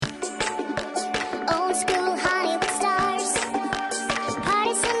school Hollywood stars.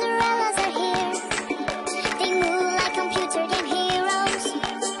 Party Cinderellas are here. They move like computer game heroes.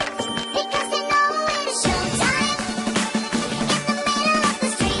 Because they know it's showtime. In the middle of the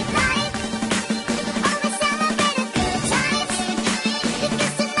street light. Always celebrate a good times.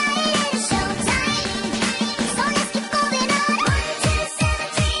 Because tonight is showtime. So let's keep moving on. 1, 2,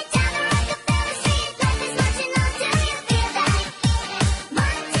 7, 3, down the Rockefeller Street. Life is marching on. Do you feel that?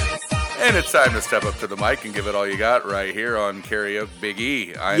 1, 2, 7. And it's time to step up to the mic and give it all you got right here on Karaoke Big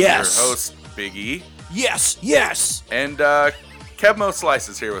E. I'm Yes. your host, Big E. Yes, yes, And Kevmo Slice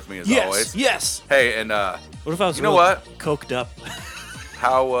is here with me as yes, always. yes. Hey, and What if I was You know really what? coked up?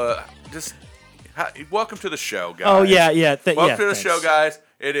 welcome to the show, guys. Oh, yeah. Welcome to the thanks. show, guys.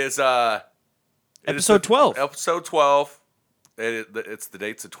 It is Episode 12. Episode 12. It's the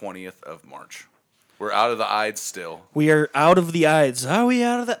date's the 20th of March. We're out of the Ides still. We are out of the Ides. Are we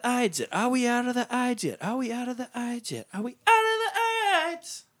out of the Ides yet? Are we out of the Ides yet? Are we out of the Ides yet? Are we out of the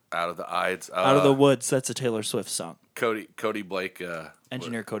Ides? Out of the Ides. Out of the woods. That's a Taylor Swift song. Cody Blake.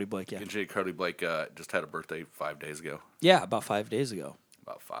 Engineer Cody Blake, yeah. Engineer Cody Blake just had a birthday 5 days ago. Yeah, about 5 days ago.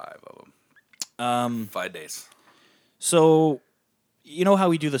 About 5 of them. 5 days. So, you know how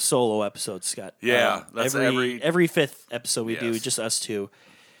we do the solo episodes, Scott? Yeah, that's every fifth episode we do, Yes. just us two.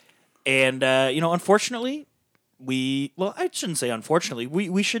 And unfortunately, I shouldn't say unfortunately.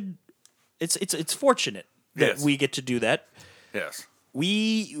 We should. It's fortunate that Yes. we get to do that. Yes.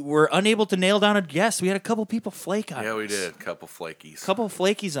 We were unable to nail down a guest. We had a couple people flake on us. Yeah, we did. Couple flakies. Couple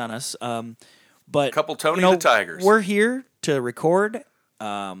flakies on us. But Couple Tony the Tigers. We're here to record.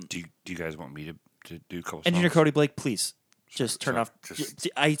 Do you guys want me to do a couple Engineer songs? Cody Blake, please. Just turn off.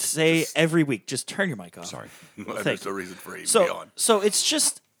 I say every week, just turn your mic off. Sorry. There's Thank no reason for you to be So, on. so it's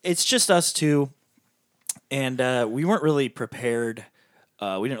just us two, and we weren't really prepared.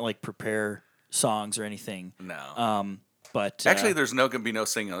 We didn't prepare songs or anything. No. But Actually, there's going to be no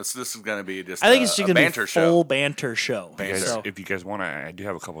singing. This is going to be just I think it's just a going to be banter a full show. banter show. Banter. So, If you guys want, I do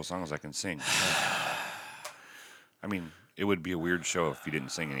have a couple of songs I can sing. I mean, it would be a weird show if you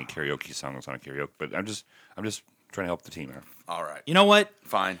didn't sing any karaoke songs on a karaoke. But I'm just trying to help the team out. All right. you know what?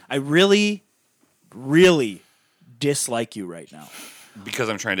 Fine. I really, really dislike you right now. Because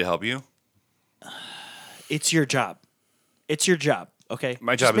I'm trying to help you. It's your job. It's your job. Okay.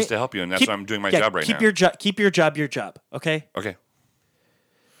 My job is to help you, and that's why I'm doing my job right now. Keep your job. Okay. Okay.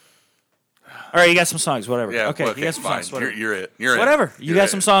 All right. You got some songs. Whatever. Yeah. Okay. You got some fine. songs. Whatever. You're it. You're Whatever. it. You You're got it.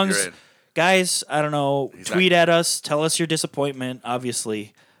 some songs. You're it. Guys, I don't know. He's Tweet not- at us. Tell us your disappointment.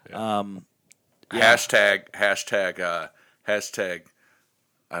 Obviously. Hashtag.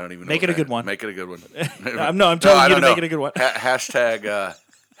 I don't even know. Make what it a that- good one. Make it a good one. I'm telling I you don't to know. make it a good one.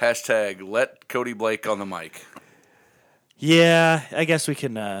 Hashtag let Cody Blake on the mic. Yeah, I guess we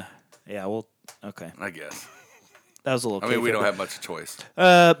can. We'll. Okay, I guess. that was a little. I mean, we kayfabe. don't have much choice.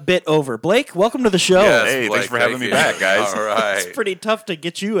 Bit over. Blake, welcome to the show. Yes, Hey, Blake, thanks for having thank me you. back, guys. All right. It's pretty tough to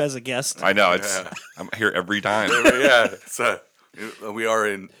get you as a guest. I know I'm here every time. Yeah. So we are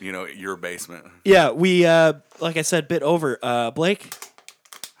in your basement. Yeah, we like I said, bit over. Blake,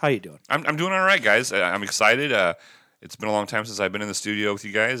 how you doing? I'm doing all right, guys. I'm excited. It's been a long time since I've been in the studio with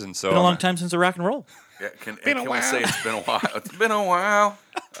you guys, and so Been a long time since I rock and roll. Yeah, can a we while. say it's been a while? It's been a while.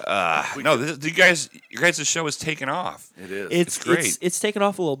 No, your guys' show is taking off. It is. It's great. It's taken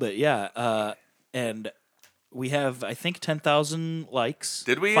off a little bit, yeah. And we have, I think, 10,000 likes.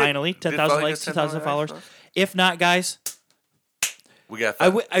 Did we? Finally, Did 10,000 finally likes, get 10,000 10,000 followers. likes? If not, guys, We got. I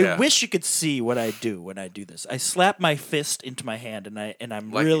That. wish you could see what I do when I do this. I slap my fist into my hand, and I'm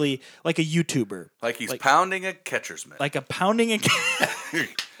Like- really like a YouTuber, Like he's pounding a catcher's mitt. like a pounding a.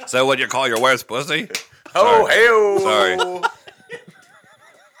 Is that what you call your wife's pussy? oh, hey, Sorry.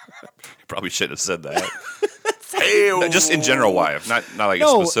 You probably shouldn't have said that. hey, Just in general, wife, not like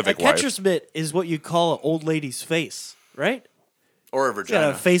No, a specific a wife. catcher's mitt is what you call an old lady's face, right? or a Yeah, vagina.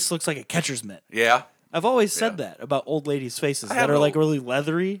 a face looks like a catcher's mitt. Yeah. I've always said that about old ladies' faces I that have are an like old- really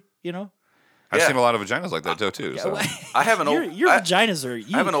leathery, you know. I've Yeah. seen a lot of vaginas like that too. So. I have an your old. your I, vaginas are.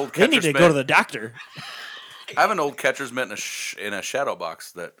 You, have an old they need to catcher's go to mitt. the doctor. I have an old catcher's mitt in a shadow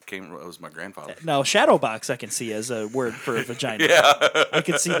box that was my grandfather's. No, shadow box I can see as a word for a vagina. Yeah. I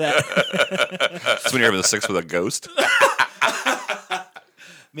can see that. That's when you're having sex with a ghost.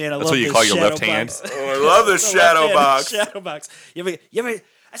 Man, I love what you this call your shadow left hand? box. Oh, I love this The shadow left-handed box. Shadow box. You ever?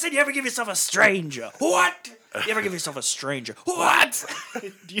 I said, you ever give yourself a stranger? What? You ever give yourself a stranger? What?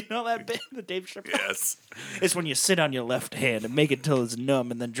 Do you know that bit, the Dave Chappelle? Yes. It's when you sit on your left hand and make it till it's numb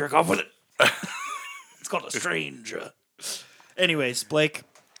and then jerk off with it. It's called a stranger. Anyways, Blake,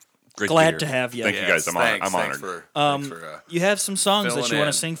 Great glad hear. to have you. Thank you guys. I'm honored. Thanks for you have some songs that filling you want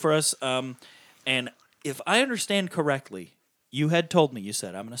in. to sing for us, and if I understand correctly, you had told me, you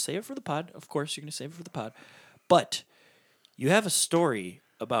said, I'm going to save it for the pod. Of course, you're going to save it for the pod. But you have a story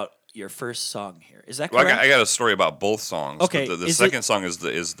about your first song here. Is that Well, correct? I got a story about both songs. Okay, But the is second it- song is the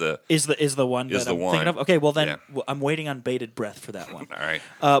is the one Is that the I'm one. thinking of? Okay, well then Yeah. I'm waiting on bated breath for that one. all right.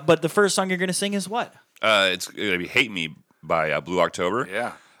 But the first song you're going to sing is what? It's gonna be "Hate Me" by Blue October.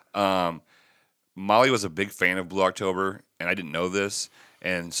 Yeah. Molly was a big fan of Blue October, and I didn't know this,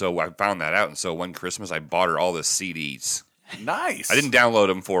 and so I found that out. And so one Christmas, I bought her all the CDs. Nice. I didn't download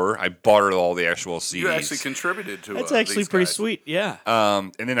them for her. I bought her all the actual CDs. You actually contributed to That's actually these pretty guys. sweet. Yeah.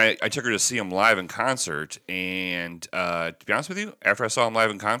 And then I took her to see him live in concert. And to be honest with you, after I saw him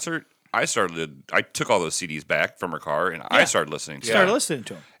live in concert, I took all those CDs back from her car, and I started listening to Started them. listening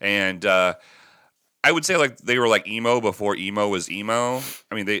to him. And I would say like they were like emo before emo was emo.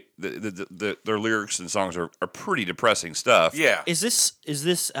 I mean, their lyrics and songs are pretty depressing stuff. Yeah. Is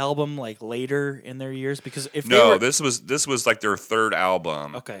this album like later in their years? Because if they No, were, this was like their third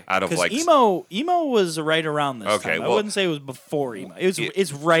album. okay, Out of 'Cause like emo was right around this Okay, time. I well- wouldn't say it was before emo.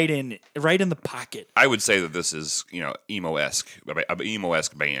 It's right in the pocket. I would say that this is, emo-esque, an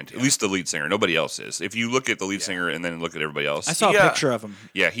emo-esque band. At least the lead singer. Nobody else is. If you look at the lead singer and then look at everybody else, I saw a Yeah. picture of him.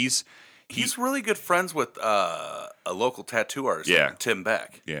 yeah, He's really good friends with a local tattoo artist, Yeah. Tim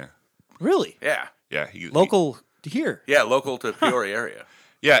Beck. yeah, Really Yeah. yeah, local here. Yeah, local to Peoria area.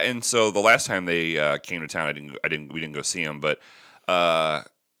 yeah. And so the last time they came to town, we didn't go see them, but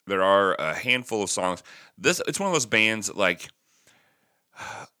there are a handful of songs. It's one of those bands that, like,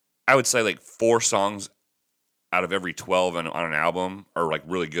 I would say like 4 songs out of every 12 on an album are like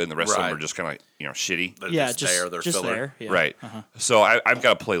really good, and the rest of them Right. are just kind of like shitty. They're Yeah, just there. They're filler. there. Yeah. Right. So I've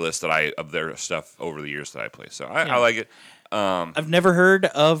got a playlist of their stuff over the years that I play. So I like it. I've never heard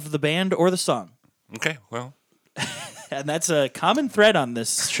of the band or the song, Okay. Well, and that's a common thread on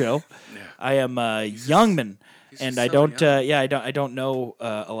this show. I am a youngman, and I so don't. young. I don't know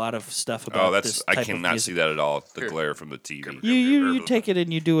a lot of stuff about this I type of cannot music. see that at all. The glare from the TV. You take it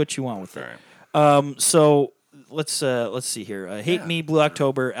and you do what you want with it. All right. So let's see here. Hate Me, Blue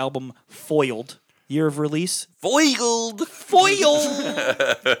October album, Foiled. Year of release. Foiled. Foiled.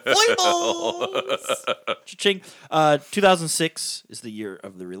 Cha-ching. 2006 is the year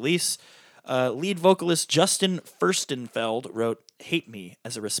of the release. Lead vocalist Justin Furstenfeld wrote "Hate Me"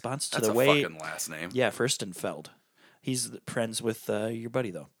 as a response to That's the a way. fucking last name. Yeah, Furstenfeld. He's friends with your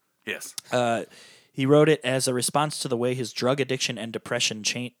buddy though. Yes. He wrote it as a response to the way his drug addiction and depression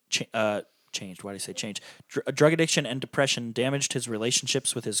changed. Why did I say change? Drug addiction and depression damaged his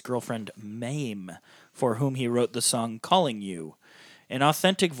relationships with his girlfriend Mame, for whom he wrote the song "Calling You." An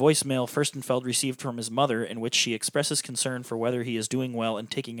authentic voicemail Furstenfeld received from his mother, in which she expresses concern for whether he is doing well and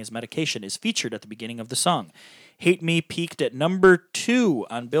taking his medication, is featured at the beginning of the song. "Hate Me" peaked at number 2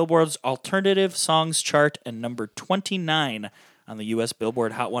 on Billboard's Alternative Songs chart and number 29 on the U.S.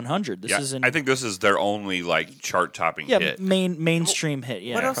 Billboard Hot 100. This Yeah, is in I think this is their only like chart-topping hit. mainstream hit.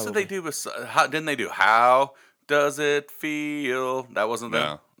 Yeah, what else probably. did they do? Didn't they do "How Does It Feel"? That wasn't them.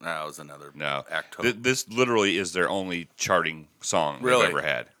 No. No, that was another. No, act. this literally is their only charting song Really? they've ever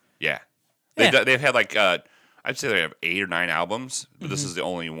had. Yeah, Yeah. they've had like I'd say they have 8 or 9 albums, but Mm-hmm. this is the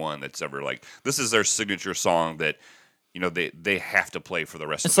only one that's ever like this is their signature song that they have to play for the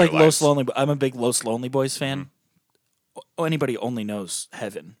rest It's of their like lives. Los Lonely. I'm a big Los Lonely Boys fan. Anybody only knows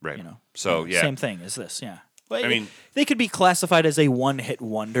Heaven, Right. You know. So, yeah. same thing as this. Yeah. But I mean- they could be classified as a one-hit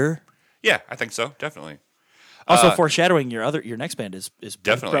wonder. Yeah, I think so. Definitely. Also, foreshadowing your next band is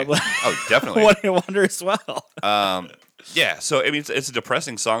Definitely. probably Oh, definitely. one-hit wonder as well. Yeah, so I mean, it's a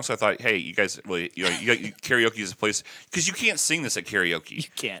depressing song. So I thought, hey, you guys, karaoke is a place because you can't sing this at karaoke. You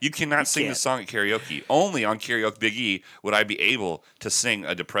can't. You cannot sing can't. this song at karaoke. Only on Karaoke Big E would I be able to sing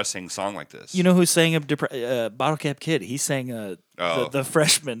a depressing song like this. You know who sang Bottle Cap Kid? He sang the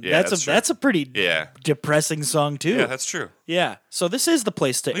Freshman. Yeah, that's that's a pretty Yeah. depressing song too. Yeah, that's true. Yeah. So this is the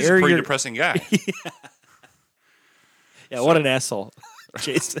place to He's air a pretty your. depressing guy. Yeah. What an asshole,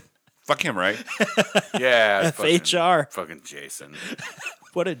 Jason. Fuck him, right? Yeah. FHR. Fucking Jason.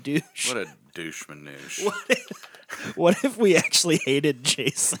 What a douche. What a douche manoosh. What if we actually hated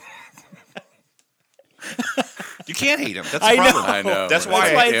Jason? You can't hate him. That's the I know. problem. I know. That's why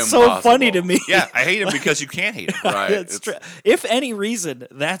That's why I- it's so funny to Impossible. me. Yeah, I hate him because you can't hate him. Right. That's true. If any reason,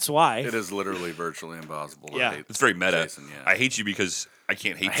 that's why. It is literally virtually impossible. To Yeah. hate It's very meta. Jason, yeah. I hate you because I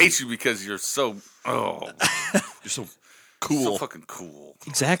can't hate I hate you because you're so You're so cool. so fucking cool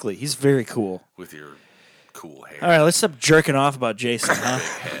Exactly. He's very cool. with your cool hair. All right, let's stop jerking off about Jason, huh?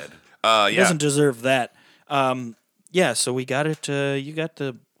 Head. He yeah. doesn't deserve that. Yeah, so we got it. You got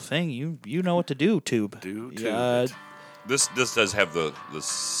the thing. You know what to do, Tube. Do Yeah, tube. This does have the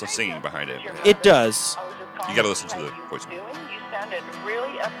singing behind it. It does. You got to listen to the voice. You sounded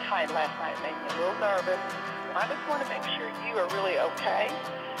really uptight last night, made me a little nervous. I just want to make sure you are really okay,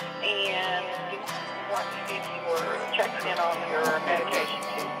 and just want to see if you were checking in on your medication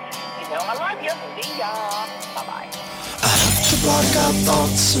too. You know, I love you. See ya. Bye bye. I have to block out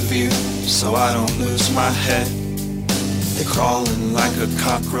thoughts of you so I don't lose my head. They're crawling like a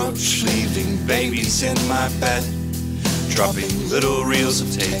cockroach, leaving babies in my bed, dropping little reels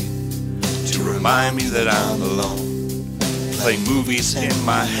of tape to remind me that I'm alone. Play movies in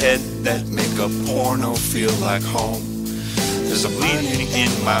my head that make a porno feel like home. There's a bleeding in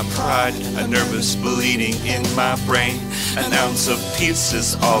my pride, a nervous bleeding in my brain. An ounce of peace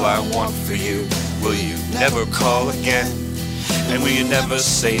is all I want for you. Will you never call again? And will you never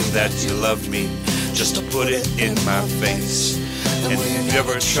say that you love me, just to put it in my face? And will you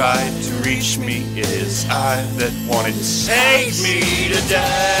never try to reach me? It is I that wanted to take me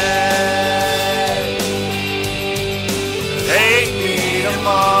today. Hate me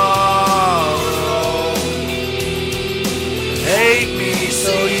tomorrow. Hate me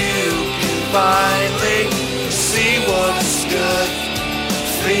so you can finally see what's good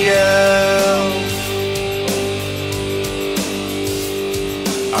for you.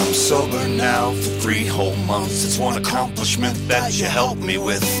 I'm sober now for 3 whole months. It's one accomplishment that you helped me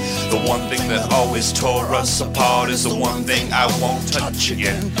with. The one thing that always tore us apart is the one thing I won't touch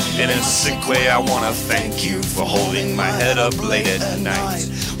again. And in a sick way I want to thank you for holding my head up late at night.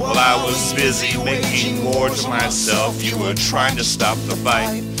 While I was busy making war to myself, you were trying to stop the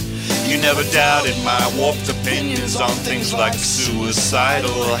fight. You never doubted my warped opinions on things like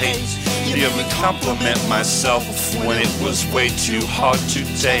suicidal hate. You ever compliment myself when it was way too hard to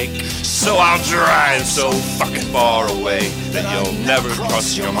take. So I'll drive so fucking far away that you'll never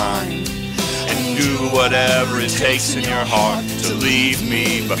cross your mind, and do whatever it takes in your heart to leave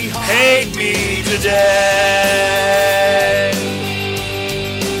me, but hate me today.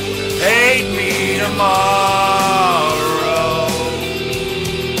 Hate me tomorrow.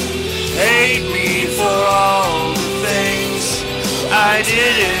 Hate me for all the things I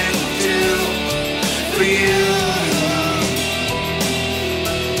didn't do for you.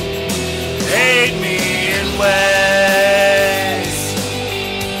 Hate me in ways,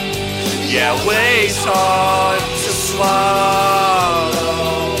 yeah, ways hard to swallow.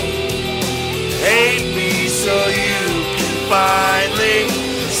 Hate me so you can finally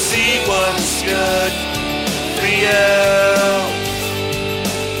see what's good for you.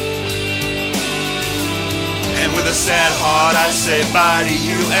 And with a sad heart I say bye to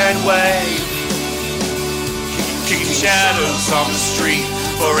you and wave, kicking shadows on the street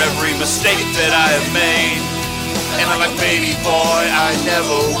for every mistake that I have made. And I'm like, baby boy, I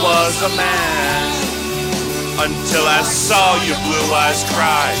never was a man, until I saw your blue eyes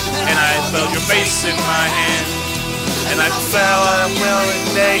cry, and I felt your face in my hand, and I fell unwilling,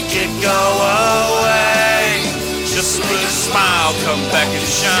 naked, go away. Just let a smile come back and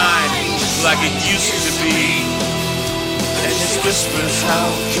shine like it used to be. And it whispers, how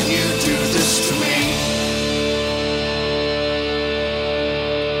can you do this to me?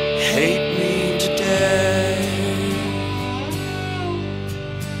 Hate me today.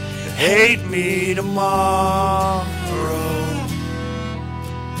 Hate me tomorrow.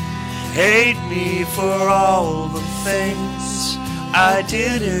 Hate me for all the things I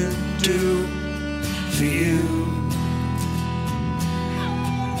didn't do for you.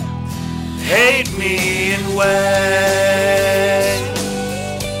 Hate me in ways,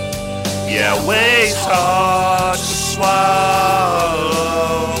 yeah, ways hard to swallow.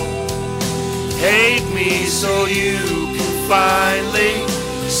 Hate me so you can finally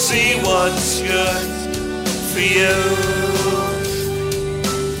see what's good for you.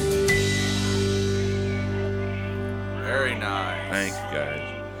 Very nice. Thank you, guys.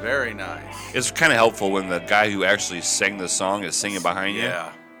 Very nice. It's kind of helpful when the guy who actually sang the song is singing behind you.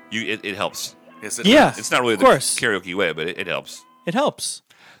 Yeah. It helps. Yes, it Yeah. does. It's not really Of the course. karaoke way, but it helps. It helps.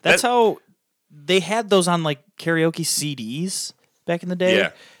 That's That- how they had those on like karaoke CDs back in the day.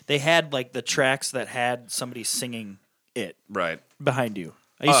 Yeah. They had like the tracks that had somebody singing it Right. behind you.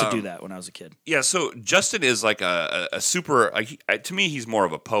 I used to do that when I was a kid. Yeah, so Justin is like a super. To me, he's more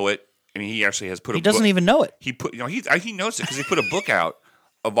of a poet. I mean, he actually has put. He a doesn't book, even know it. He put. He knows it because he put a book out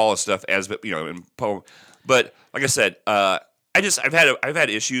of all his stuff as in poem. But like I said, I've had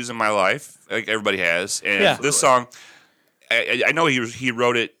issues in my life, like everybody has, and Yeah. this song, I know he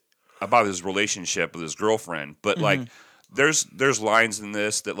wrote it about his relationship with his girlfriend, but like there's lines in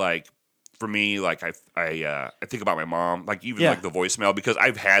this that like for me, like I think about my mom, like even Yeah. like the voicemail, because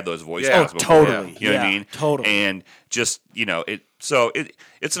I've had those voicemails Yeah. Oh, before. totally. You know what I Yeah, mean? totally. And just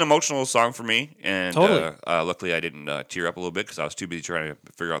it's an emotional song for me, and Totally. luckily I didn't tear up a little bit because I was too busy trying to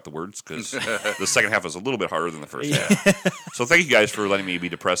figure out the words, because the second half was a little bit harder than the first half. So thank you guys for letting me be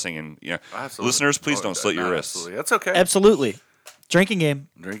depressing, and Absolutely. listeners, please Oh, don't slit your no, wrists. Absolutely. That's okay. Absolutely. Drinking game.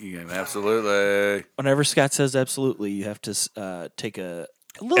 Drinking game. Absolutely. Whenever Scott says absolutely, you have to take a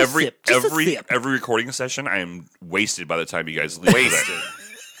little sip. Just a sip. Every recording session, I am wasted by the time you guys leave. Wasted.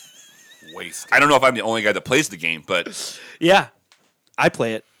 Wasted. I don't know if I'm the only guy that plays the game, but Yeah. I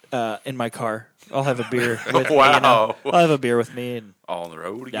play it in my car. I'll have a beer with me. Wow. I'll have a beer with me and On the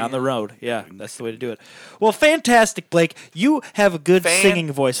road again. down the road. Yeah, that's the way to do it. Well, fantastic, Blake. You have a good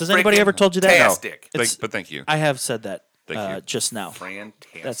singing voice. Has anybody ever told you that? Fantastic. It's- but thank you. I have said that Thank you. just now.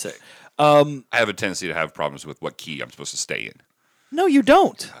 Fantastic. That's it. I have a tendency to have problems with what key I'm supposed to stay in. No, you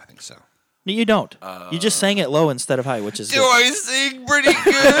don't. I think so. No, you don't. You just sang it low instead of high, which is good. I sing pretty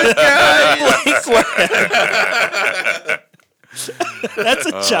good, guys? That's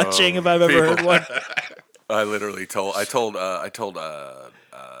a cha-ching if I've ever heard one. I literally told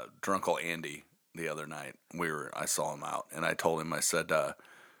Drunkle Andy the other night. I saw him out, and I told him, I said,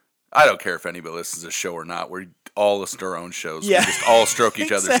 I don't care if anybody listens to the show or not. We all listen to our own shows. Yeah. We just all stroke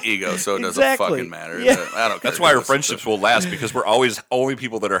each other's Exactly. ego, so it doesn't Exactly. fucking matter. Yeah. I don't care. That's who why our listens to friendships will last, because we're always only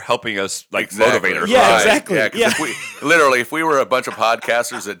people that are helping us, like, Exactly. motivate Yeah, ourselves. exactly. Yeah, 'cause Yeah. if we were a bunch of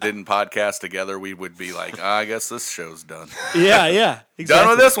podcasters that didn't podcast together, we would be like, I guess this show's done. Yeah, yeah. Exactly. Done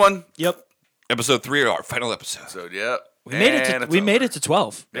with this one. Yep. Episode 3, our final episode. So, yeah. We made it to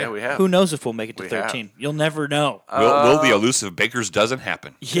 12. Yeah, we have. Who knows if we'll make it to We have. 13? You'll never know. Will the elusive Baker's dozen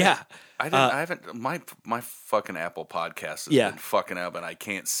happen? Yeah. I haven't. My fucking Apple podcast has Yeah. been fucking up, and I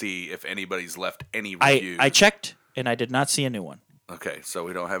can't see if anybody's left any I reviews. checked and I did not see a new one. Okay, so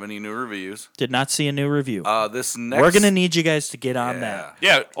we don't have any new reviews. Did not see a new review. This next, We're going to need you guys to get on Yeah. that.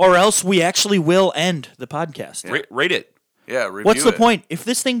 Yeah, Or else we actually will end the podcast. rate it. Yeah, review What's the it. point? If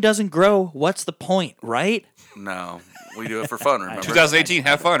this thing doesn't grow, what's the point, right? No, we do it for fun. Remember, 2018,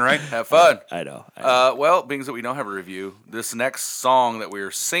 have fun, right? have fun. I know. Well, being that we don't have a review, this next song that we are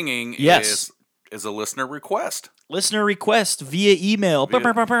singing Yes. is a listener request. Listener request via email.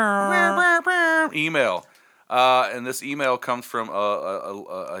 Email. And this email comes from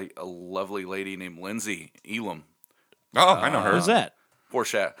a lovely lady named Lindsay Elam. Oh, I know her. Who's that?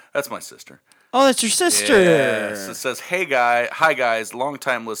 Porsche. That's my sister. Oh, that's your sister. Yes. It says, "Hey hi guys, long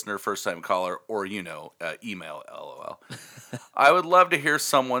time listener, first time caller, or email, LOL. I would love to hear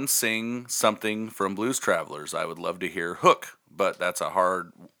someone sing something from Blues Travelers. I would love to hear Hook, but that's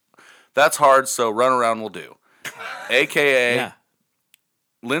hard. So Run Around will do. AKA Yeah.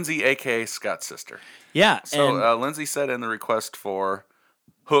 Lindsay, AKA Scott's sister. Yeah. So and Lindsay sent in the request for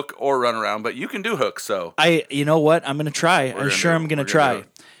Hook or Run Around, but you can do Hook. So you know what? I'm going to try. gonna I'm do- going to we're gonna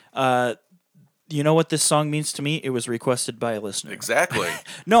try. You know what this song means to me? It was requested by a listener. exactly.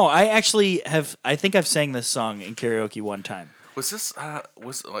 No, I actually have. I think I've sang this song in karaoke one time. Was this?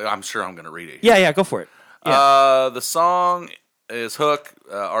 I'm sure I'm going to read it. Yeah, go for it. Yeah. The song is Hook.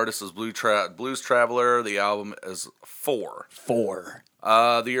 Artist is Blues Traveler. The album is 4. 4.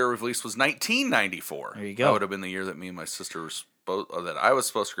 The year of release was 1994. There you go. That would have been the year that me and my sister were that I was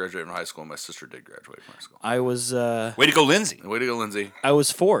supposed to graduate from high school, and my sister did graduate from high school. I was. Way to go, Lindsay. Way to go, Lindsay. I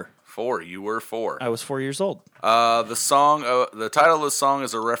was 4. 4. You were 4. I was 4 years old. The song, the title of the song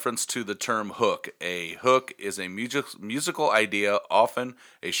is a reference to the term hook. A hook is a musical idea, often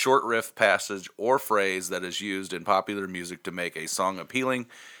a short riff, passage, or phrase that is used in popular music to make a song appealing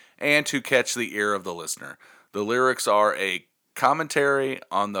and to catch the ear of the listener. The lyrics are a commentary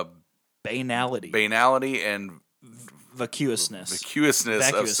on the banality and Vacuousness. vacuousness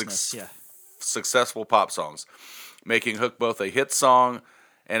of Vacuousness, yeah. successful pop songs, making Hook both a hit song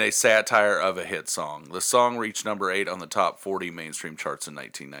and a satire of a hit song. The song reached number 8 on the top 40 mainstream charts in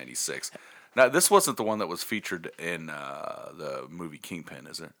 1996. Now, this wasn't the one that was featured in the movie Kingpin,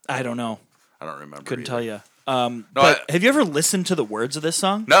 is it? I don't know. I don't remember. Couldn't either. tell you. But have you ever listened to the words of this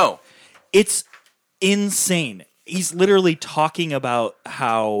song? No. It's insane. He's literally talking about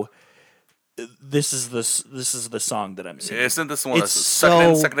how this is the song that I'm singing. Isn't this one It's that's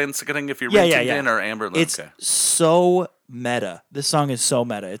so- second in if you're Yeah, reaching yeah. in or Amber? It's Okay. so meta. This song is so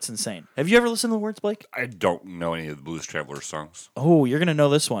meta. It's insane. Have you ever listened to the words, Blake? I don't know any of the Blues Traveler songs. Oh, you're gonna know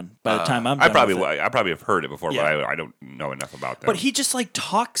this one by the time I'm done. I probably with it. I probably have heard it before, Yeah. but I don't know enough about them. But he just like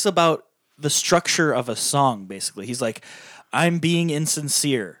talks about the structure of a song. Basically, he's like, "I'm being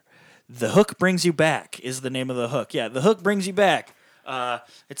insincere. The hook brings you back." Is the name of the hook? Yeah, the hook brings you back.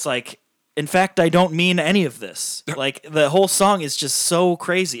 It's like In fact, I don't mean any of this. Like the whole song is just so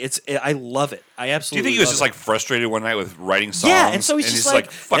crazy. I love it. I Do you absolutely. think he was love just it. like frustrated one night with writing songs? Yeah, and so he's just like,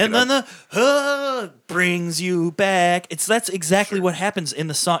 fuck and it then up. the hug brings you back. That's exactly what happens in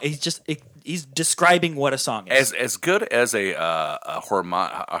the song. He's describing what a song is. As good as a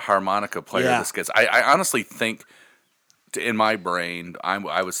harmonica player Yeah. this gets, I honestly think in my brain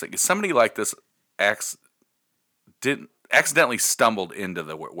I was thinking somebody like this accidentally stumbled into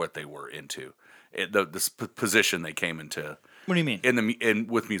what they were into, this position they came into What do you mean?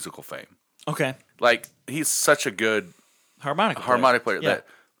 with musical fame. Okay, Like he's such a good harmonic player Yeah. that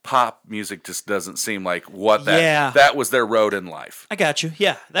pop music just doesn't seem like what Yeah. that was their road in life. I got you.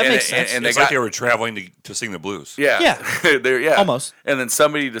 Yeah, that And makes it- sense. and It's like they were traveling to sing the blues. Yeah, they're Almost. And then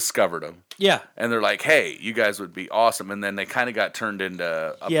somebody discovered them. yeah, And they're like, "Hey, you guys would be awesome." And then they kind of got turned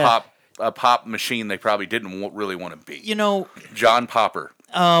into Yeah. a pop machine they probably didn't really want to be. you know, John Popper.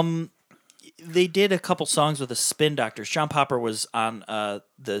 they did a couple songs with the Spin Doctors. John Popper was on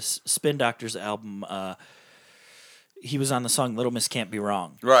the Spin Doctors album. He was on the song "Little Miss Can't Be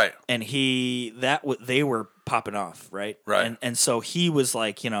Wrong," Right. and they were popping off, right? Right. And so he was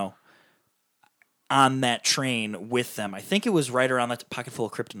like, on that train with them. I think it was right around that Pocket Full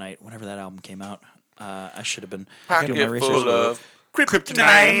of Kryptonite, whenever that album came out. I should have been doing my Pocket research. full of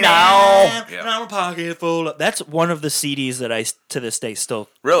Kryptonite now. Yeah. I'm a pocket full of. That's one of the CDs that I to this day still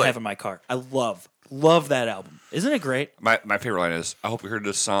Really? have in my car. I love that album. Isn't it great? My favorite line is, "I hope you heard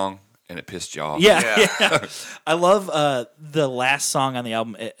this song and it pissed you off." Yeah. Yeah. I love the last song on the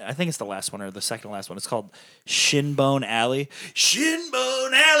album. I think it's the last one or the second to last one. It's called Shinbone Alley.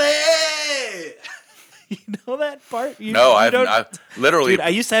 Shinbone Alley. You know that part? No, I don't- literally Dude, I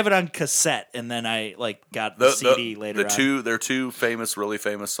used to have it on cassette, and then I got the CD later on. their two really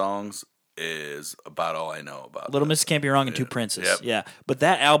famous songs is about all I know about. Little Miss Can't Be Wrong and Two Princes. Yep. Yeah, but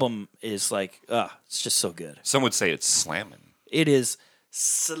that album is like, it's just so good. Some would say it's slamming. It is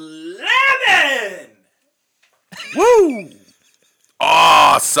slamming. Woo!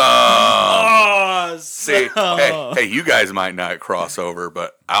 Awesome. Awesome. See, hey, you guys might not cross over,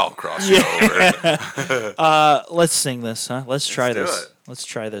 but I'll cross you over. Let's sing this, huh? Let's try do this. it. Let's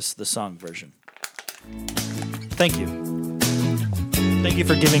try this, the song version. Thank you. Thank you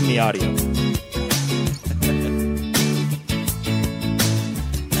for giving me audio.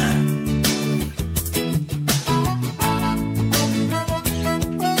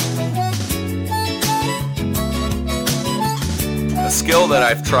 A skill that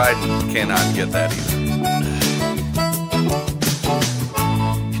I've tried and cannot get that either.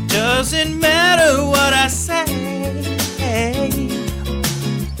 Doesn't matter what I say,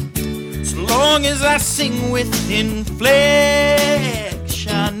 so long as I sing with inflection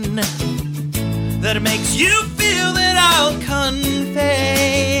that it makes you feel that I'll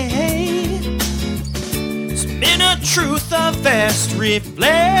convey some inner truth of vast reflection.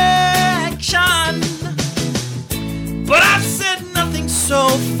 But I've said nothing so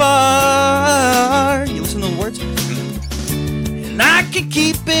far. You listen to the words? And I can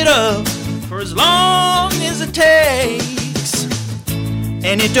keep it up for as long as it takes.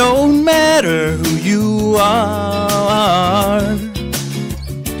 And it don't matter who you are.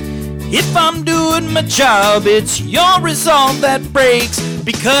 If I'm doing my job, it's your resolve that breaks.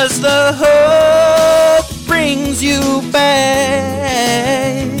 Because the hope brings you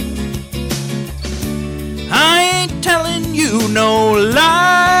back. I ain't telling you no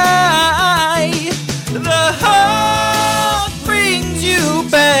lie. The heart brings you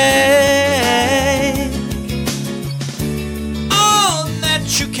back. On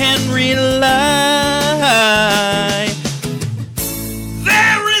that you can rely.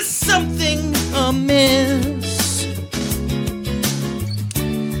 There is something amiss.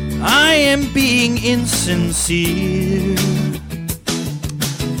 I am being insincere.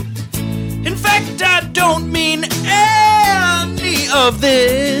 In fact, I don't mean any of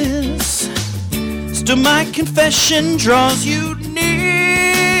this. Still, my confession draws you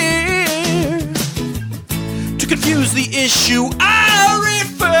near. To confuse the issue, I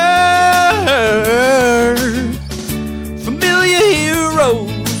refer. Familiar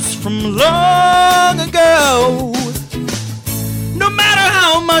heroes from long ago. No matter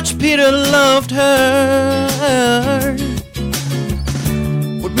how much Peter loved her,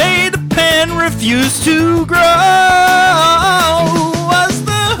 what made the pen refuse to grow was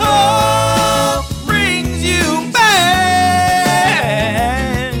the hope brings you back.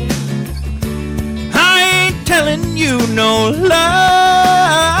 I ain't telling you no lie.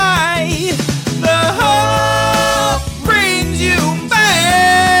 The hope brings you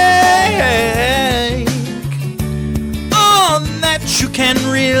back. On that you can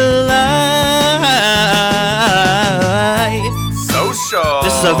rely. social.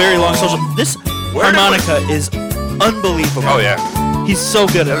 This is a very long social. This Where did harmonica is unbelievable. Oh yeah. He's so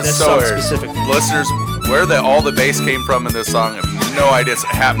good at That's this so song weird. specifically. Listeners, where all the bass came from in this song, I have no idea. It's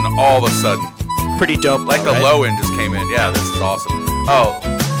happened all of a sudden. Pretty dope. Like the right? low end just came in. Yeah, this is awesome. Oh,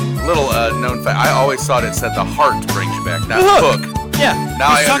 little known fact. I always thought it said the heart brings you back, not The the hook. hook. Yeah.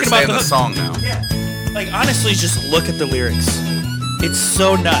 Now He's I talking about understand the hook. song now. Yeah. Like, honestly, just look at the lyrics. It's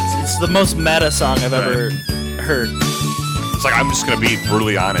so nuts. It's the most meta song I've ever heard. It's like I'm just gonna be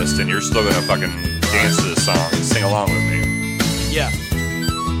brutally honest, and you're still gonna fucking dance to this song and sing along with me. Yeah.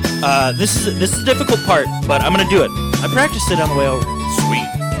 This is a difficult part, but I'm gonna do it. I practiced it on the way over. Sweet.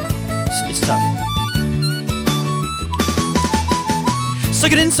 It's tough.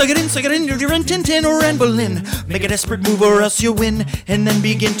 Suck it in, suck it in, suck it in. You're in Tintin or Anne Boleyn. Make a desperate move or else you win. And then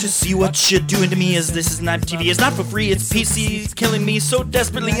begin to see what you're doing to me. As this is not TV, it's not for free, it's PC. It's killing me so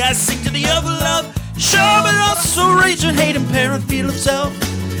desperately. I sink to the other love. Sure, but also rage and hate and parent feel of self.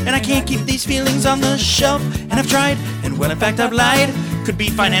 And I can't keep these feelings on the shelf. And I've tried, and well, in fact, I've lied. Could be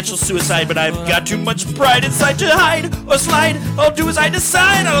financial suicide, but I've got too much pride inside to hide or slide. I'll do as I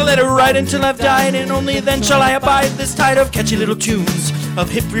decide. I'll let it ride until I've died, and only then shall I abide this tide of catchy little tunes, of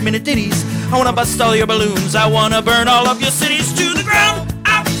hip 3-minute ditties. I wanna bust all your balloons. I wanna burn all of your cities to the ground.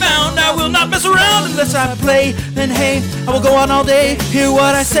 I found I will not mess around unless I play. Then hey, I will go on all day. Hear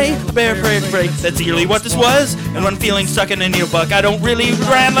what I say. Bear, break. That's eerily what this was. And when feeling stuck in a needle buck, I don't really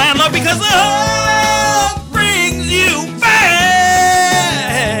grand landlord because the hope brings you back.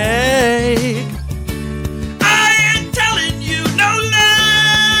 I ain't telling you no lie.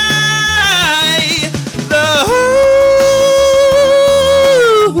 The hook,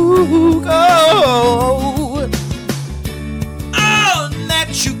 on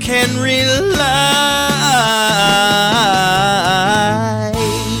that you can rely.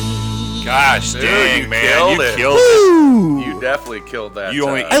 Gosh Dude, dang, you man, killed you it. killed it. You definitely killed that. You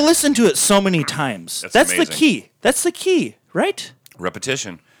only- I listened to it so many times. That's the amazing. key. That's the key, right?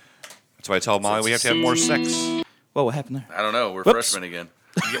 Repetition. That's why I tell Molly we have to have more sex. Whoa, what happened there? I don't know. We're Whoops. freshmen again.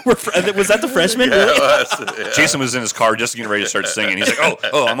 Was that the freshman? Yeah, Really? it was. Yeah. Jason was in his car just getting ready to start singing. He's like,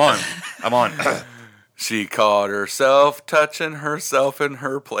 oh, I'm on. She caught herself touching herself in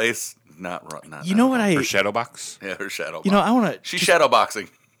her place. Not wrong. Not You know what Her shadow box. Yeah, her shadow. You know, I want to She's shadow boxing.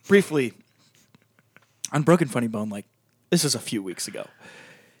 briefly on Broken Funny Bone. Like, this was a few weeks ago.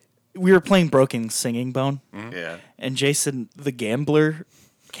 We were playing Broken Singing Bone, Yeah. and Jason the Gambler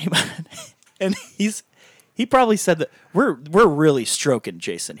came on, and he probably said that we're really stroking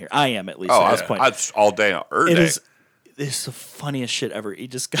Jason here. I am, at least Oh, at this point. I all day, every It day. is. It's the funniest shit ever. He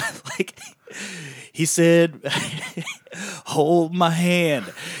just got like, he said, "Hold my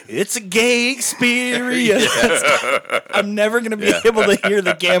hand. It's a gay experience." I'm never gonna be able to hear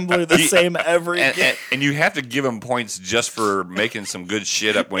the Gambler the same ever again. And you have to give him points just for making some good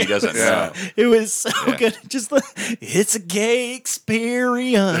shit up when he doesn't know. It was so good. Just like, it's a gay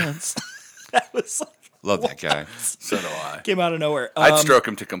experience. That was like, Love that guy. So do I. came out of nowhere. I'd stroke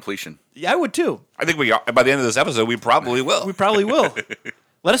him to completion. Yeah, I would too. I think by the end of this episode, we probably will. We probably will.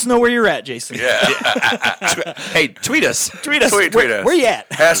 Let us know where you're at, Jason. Yeah. Hey, tweet us. Tweet us. Tweet us. Where you at?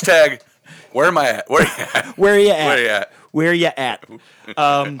 Hashtag. Where am I at? Where you at? Where you at? Where you at? Where you at?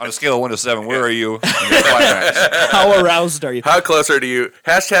 On a scale of 1 to 7, where are you in your climax? How aroused are you? How close are you?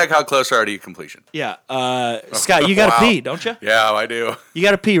 Hashtag. How close are you completion? Yeah. Scott, you got to Wow. pee, don't you? Yeah, I do. You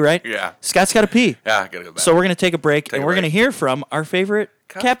got to pee, right? Yeah. Scott's got to pee. Yeah, I gotta go back. So we're going to take a break, and a we're going to break. hear from our favorite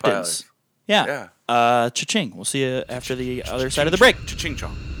Couch captains. pilots. Yeah. Cha-ching. We'll see you after the other side of the break. Cha-ching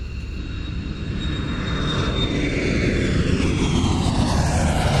chong.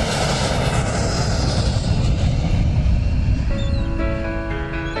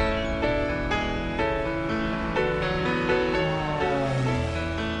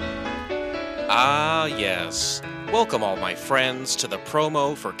 Ah, yes. Welcome, all my friends, to the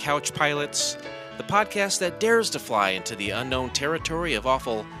promo for Couch Pilots, the podcast that dares to fly into the unknown territory of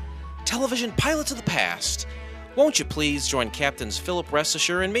awful television pilots of the past. Won't you please join Captains Philip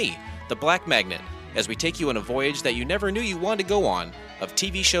Restisher and me, the Black Magnet, as we take you on a voyage that you never knew you wanted to go on of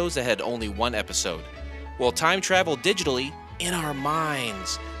TV shows that had only one episode. We'll time travel digitally in our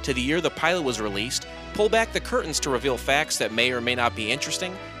minds to the year the pilot was released, pull back the curtains to reveal facts that may or may not be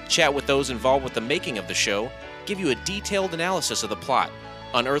interesting, chat with those involved with the making of the show, give you a detailed analysis of the plot,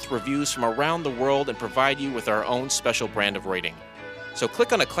 unearth reviews from around the world, and provide you with our own special brand of rating. So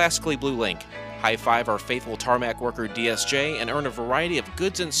click on a classically blue link, high-five our faithful tarmac worker DSJ, and earn a variety of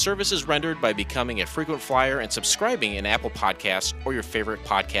goods and services rendered by becoming a frequent flyer and subscribing in Apple Podcasts or your favorite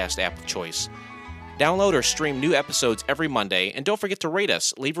podcast app of choice. Download or stream new episodes every Monday, and don't forget to rate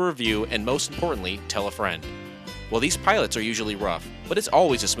us, leave a review, and most importantly, tell a friend. Well, these pilots are usually rough, but it's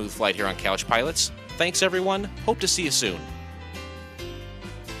always a smooth flight here on Couch Pilots. Thanks, everyone. Hope to see you soon.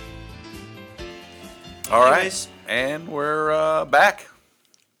 All right, Anyways. and we're back.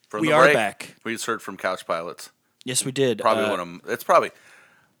 From We the are break. back. We just heard from Couch Pilots. Yes, we did. Probably one of them. It's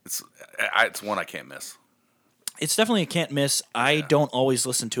one I can't miss. It's definitely a can't miss. I don't always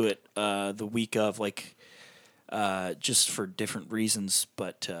listen to it the week of, like, just for different reasons.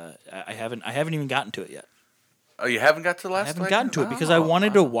 But I haven't even gotten to it yet. Oh, you haven't got to the last? I haven't gotten to it because I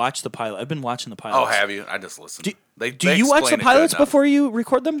wanted to watch the pilot. I've been watching the pilots. Oh, have you? I just listened. Do, They you watch explain the it pilots good enough. before you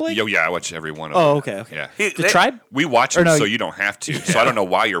record them, Blake? Yo, yeah, I watch every one of Oh, them. okay, okay. Yeah. The Tribe? We watch Or them no, so you- you don't have to. So I don't know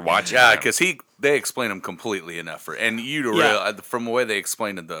why you're watching Yeah, them. because they explain them completely enough for, and you to Yeah. from the way they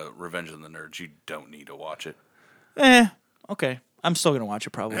explained in the Revenge of the Nerds, you don't need to watch it. Okay. I'm still going to watch it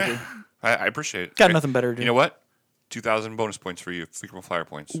probably. I appreciate it. Got Okay. nothing better to do. You know what? 2,000 bonus points for you. Frequent flyer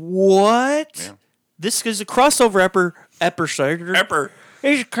points. What? Yeah. This is a crossover episode. Epper.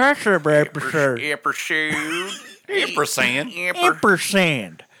 It's a crossover episode. Ampersand. Ampersand.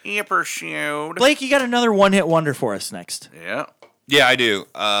 Ampersand. Ampersand. Blake, you got another one-hit wonder for us next. Yeah. Yeah, I do.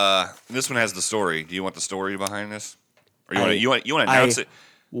 This one has the story. Do you want the story behind this? Or you want to announce it?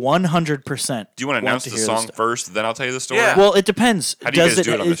 100%. Do you want to announce the song first, then I'll tell you the story? Yeah. Well, it depends. How do you guys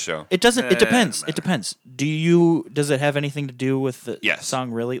do it on this show? It doesn't. It depends. doesn't It depends. Does it have anything to do with the Yes. song?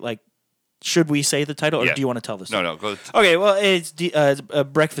 Really? Like, should we say the title, or Yeah. do you want to tell the story? No. Go. Okay. Well, it's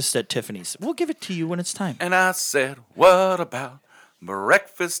Breakfast at Tiffany's. We'll give it to you when it's time. And I said, what about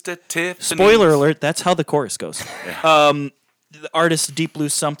breakfast at Tiffany's? Spoiler alert. That's how the chorus goes. The artist Deep Blue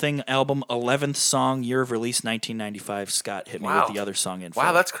Something album, 11th song, year of release 1995. Scott hit me Wow. with the other song info.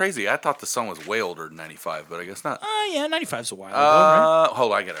 Wow, that's crazy. I thought the song was way older than 95, but I guess not. yeah, 95's a while ago, right?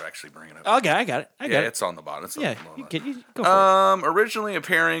 Hold on, I got to actually bring it up. Okay, I got it. I yeah, got it. it's on the bottom. It's on Yeah, the you bottom. go for it. Originally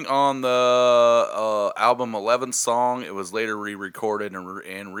appearing on the album 11th song, it was later re-recorded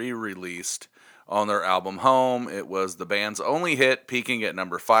and re-released on their album Home. It was the band's only hit, peaking at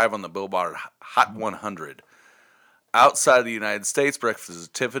number 5 on the Billboard Hot 100. Outside of the United States, Breakfast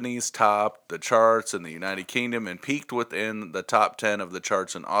at Tiffany's topped the charts in the United Kingdom and peaked within the top 10 of the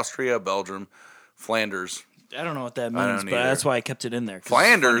charts in Austria, Belgium, Flanders. I don't know what that I means, don't but either. that's why I kept it in there. 'cause it's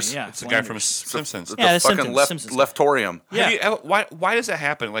Flanders? funny. Yeah, It's the guy from Flanders. Simpsons. Yeah, the the fucking Simpsons. leftorium. Yeah. Why does that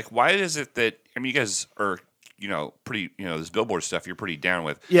happen? Like, why is it that? I mean, you guys are pretty. This Billboard stuff you're pretty down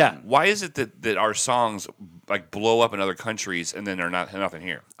with. Yeah. Why is it that our songs like blow up in other countries and then they're nothing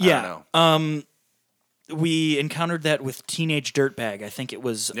here? Yeah. I don't know. We encountered that with Teenage Dirtbag. I think it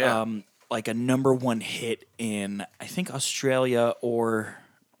was Yeah. like a number one hit in, I think, Australia or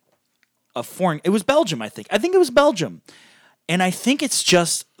a foreign. It was Belgium, I think. I think it was Belgium. And I think it's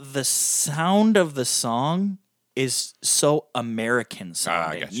just the sound of the song is so American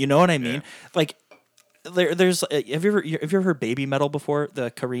sounding. got you. You know what I mean? Yeah. Like, there's have you ever heard Baby Metal before? The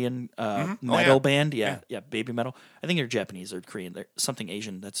Korean metal band, yeah, Baby Metal. I think they're Japanese or Korean. They're something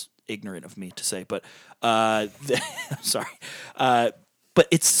Asian. That's ignorant of me to say, but I'm sorry. But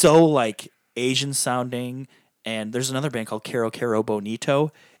it's so like Asian sounding. And there's another band called Caro Caro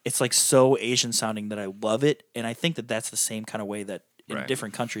Bonito. It's like so Asian sounding that I love it, and I think that that's the same kind of way that in Right.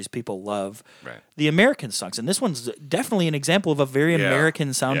 different countries people love Right. the American songs. And this one's definitely an example of a very Yeah.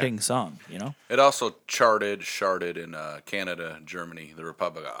 American sounding song. You know. It also charted in Canada, Germany, the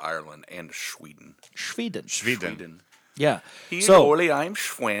Republic of Ireland, and Sweden. Sweden. Yeah. So, So, I'm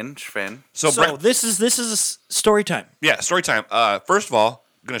Sven. so this is a story time. Yeah, story time. First of all,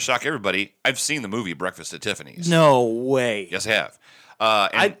 I'm gonna shock everybody. I've seen the movie Breakfast at Tiffany's. No way. Yes, I have.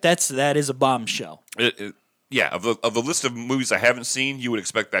 And That is a bombshell. yeah, of the list of movies I haven't seen, you would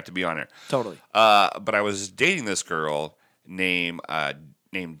expect that to be on there. Totally. But I was dating this girl named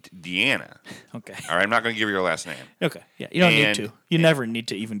Deanna. Okay. All right, I'm not going to give you her last name. Okay. Yeah. You don't need And- to. You never need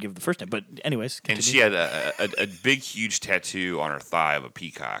to even give the first name. But anyways, And continue. she had a big, huge tattoo on her thigh of a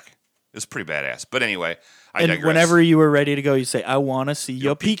peacock. It was pretty badass. But anyway, I And digress. whenever you were ready to go, you say, "I want to see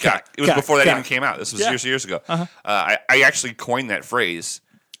your peacock." It was before that Cock. even came out. This was Yeah. years ago. I actually coined that phrase.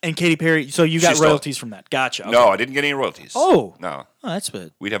 And Katy Perry. So you got stole it. royalties from that. Gotcha. Okay. No, I didn't get any royalties. Oh. No. Oh, that's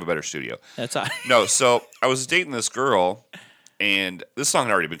good. We'd have a better studio. That's all. No, so I was dating this girl, and this song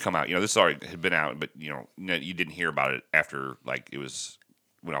had already been come out. This already had been out, but you didn't hear about it after like it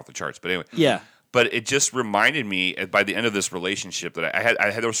went off the charts. But anyway, Yeah. But it just reminded me by the end of this relationship that I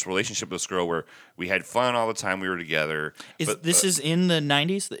had this relationship with this girl where we had fun all the time we were together. This is in the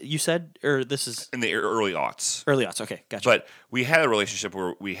 90s that you said, or this is in the early aughts. early aughts? Okay, gotcha. But we had a relationship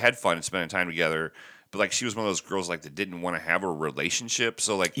where we had fun and spending time together. But like she was one of those girls like that didn't want to have a relationship.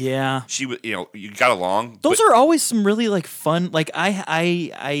 So like yeah, she was you got along. those are always some really like fun. Like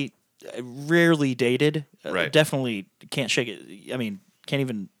I rarely dated. Right. Definitely can't shake it. I mean, can't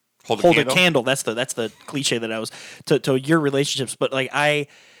even Hold a hold candle? a candle. That's the cliche that I was to your relationships. But like I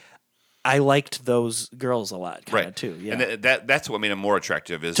liked those girls a lot, kind of Right. too. Yeah, And that's what made them more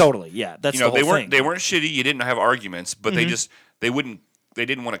attractive. Is totally. Yeah, that's you know the whole they thing. weren't shitty. You didn't have arguments, but they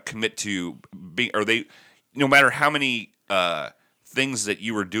didn't want to commit to being, or they, no matter how many things that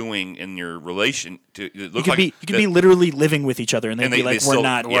you were doing in your relation, it You looked could like be literally living with each other, and they'd And be they like, still-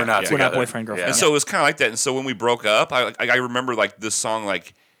 we're not together. boyfriend girlfriend. Yeah. And so it was kind of like that. And so when we broke up, I remember like this song,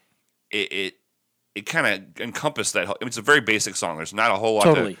 like it kind of encompassed that. I mean, it's a very basic song. There's not a whole lot.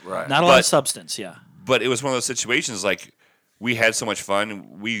 Totally, Right. not a lot of But- substance. Yeah, But it was one of those situations like we had so much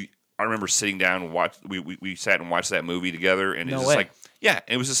fun. I remember sitting down and we sat and watched that movie together, and it No was way. just like, yeah,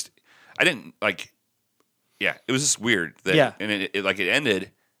 it was just, I didn't like, yeah, it was just weird that, Yeah. and it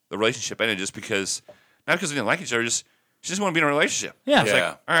ended, the relationship ended just because, not because they didn't like each other, she just wanted to be in a relationship. Yeah. It's Yeah.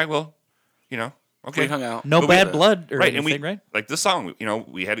 like, all right, well, you know, okay. We hung out. no But we- bad blood or Right, anything, and we, right? like this song, you know,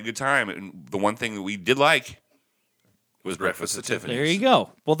 we had a good time, and the one thing that we did like was Breakfast at Tiffany's. There you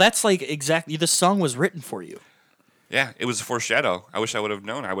go. Well, that's like exactly the song was written for you. Yeah, it was a foreshadow. I wish I would have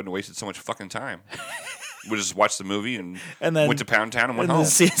known. I wouldn't have wasted so much fucking time. We just watched the movie and then- went to Pound Town and went And home.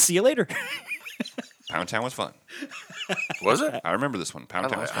 then see you later. Pound Town was fun. Was it? I remember this one. Pound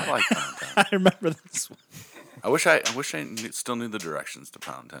Town was fun. I like Pound Town. I remember this one. I wish I still knew the directions to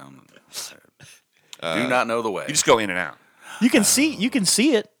Pound Town. Do not know the way. You just go in and out. You can see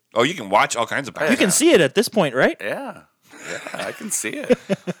it. Oh, you can watch all kinds of Pound You can see it at this point, right? Yeah, I can see it.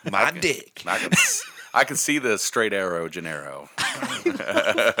 My dick. I can see the straight arrow, Gennaro.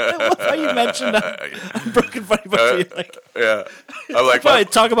 I love how you mentioned Broken Funny Bone. Like, Yeah, I'm like, probably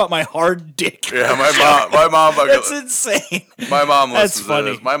talk about my hard dick. yeah, my mom. That's insane. My mom That's listens funny.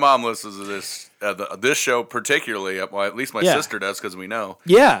 to this. My mom listens to this. This show particularly. Well, at least my Yeah. sister does because we know.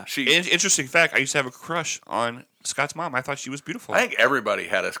 Yeah. Interesting fact, I used to have a crush on Scott's mom. I thought she was beautiful. I think everybody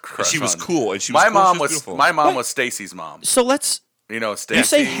had a crush. she was on- cool. And she was My cool, mom she was beautiful. my mom was Stacy's mom. So let's. You know, Stacy. You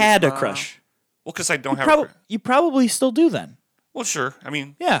say had a crush. Well, because I don't have You probably still do then. Well, sure. I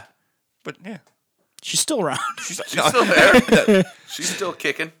mean, Yeah. but yeah. She's still around. She's still there. She's still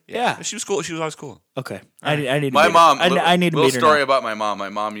kicking. Yeah. She was cool. She was always cool. Okay. I need to My meet mom. Her. I need to little meet her. story now. about my mom. My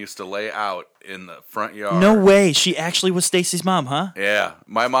mom used to lay out in the front yard. No way. She actually was Stacy's mom, huh? Yeah,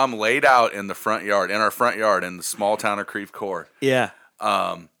 my mom laid out in the front yard, in our front yard, in the small town of Creve Coeur, Yeah.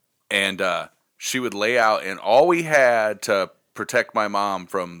 and she would lay out, and all we had to protect my mom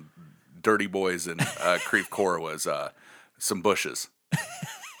from dirty boys in Creve Coeur was some bushes,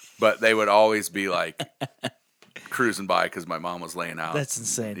 but they would always be like cruising by because my mom was laying out. That's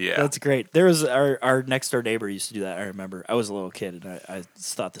insane. Yeah. That's great. There was our next door neighbor used to do that. I remember. I was a little kid and I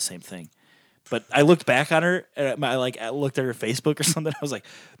thought the same thing. But I looked back on her and I looked at her Facebook or something. I was like,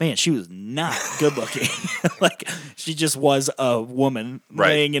 man, she was not good looking. Like she just was a woman Right.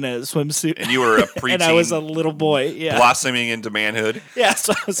 laying in a swimsuit. And you were a preteen. and I was a little boy. Yeah. blossoming into manhood. Yeah.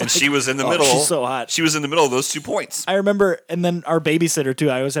 So I was And like, she was in the oh, middle. She's so hot. She was in the middle of those 2 points. I remember, and then our babysitter too.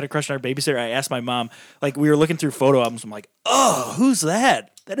 I always had a crush on our babysitter. I asked my mom, like we were looking through photo albums. I'm like, oh, who's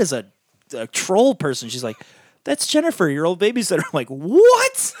that? That is a troll person. She's like, that's Jennifer, your old babysitter. I'm like,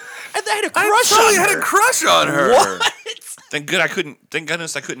 what? I had a crush on her. had a crush on her. What? Thank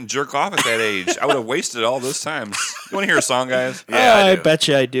goodness I couldn't jerk off at that age. I would have wasted all those times. You want to hear a song, guys? Yeah, I I do. bet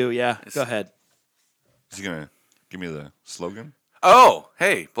you I do. Yeah, go ahead. Is he gonna give me the slogan? Oh,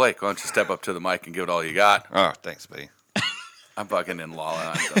 hey Blake, why don't you step up to the mic and give it all you got? Oh, thanks, buddy. I'm fucking in La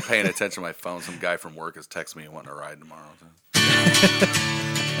La. I'm paying attention to my phone. Some guy from work has texted me and wanting to ride tomorrow.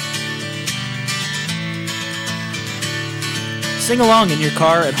 Sing along in your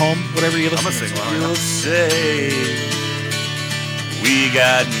car, at home, whatever you listen I'm gonna to. sing along. You'll say we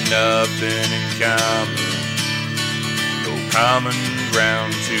got nothing in common, no common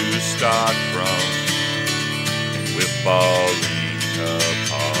ground to start from, and we're falling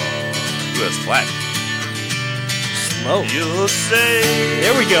apart. Ooh, that's flat. Slow. You'll say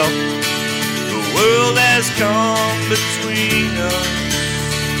There we go. the world has come between us,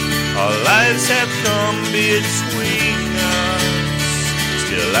 our lives have come between us.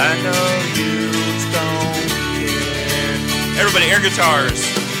 Still I know you don't care. Everybody, air guitars.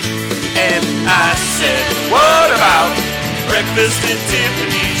 And I said, what about breakfast at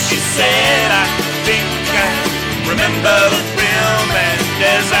Tiffany's? She said, I think I remember the film, and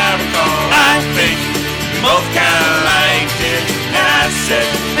as I recall, I think we both kind of liked it. And I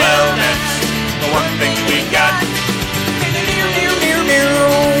said, well, that's the one thing we got.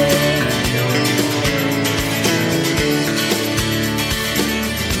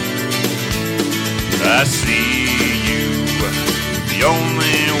 I see you, the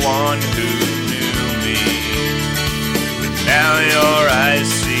only anyone who knew me. But now your eyes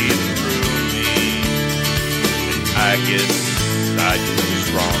see through me. And I guess I was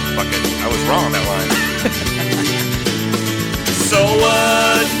wrong. Fuck it. I was wrong on that line. So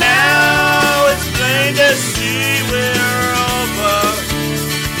what now? It's plain to see we're over.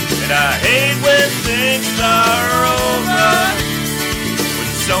 And I hate when things are over. When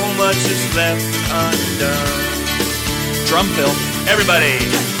so much is left undone. Drum fill. Everybody.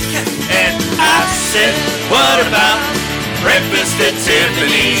 And I said, what about breakfast at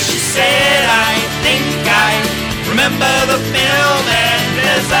Tiffany's? She said, I think I remember the film. And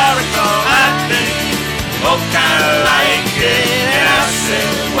as I recall, I think both kind of like it. And I said,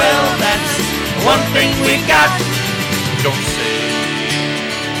 well, that's one thing we got. Don't say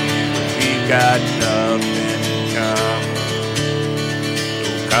we got nothing in common.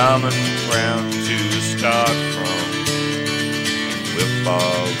 No common ground to start from. We'll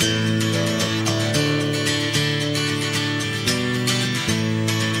fall in the heart.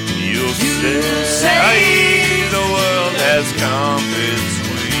 You'll say the world has come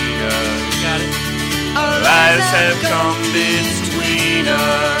between us. Got it. Our lives have come between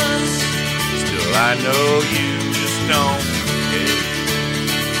us. Still I know you just don't care.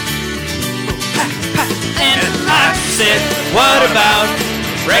 And I said, what about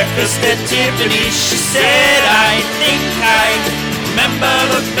breakfast at Tiffany's? She said, I think I remember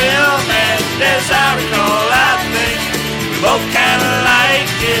the film. And as I recall, I think we both kind of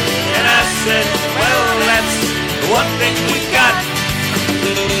like it. And I said, well, that's the one thing we got.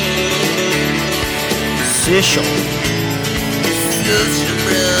 Official.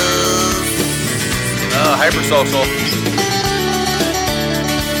 Hypersocial.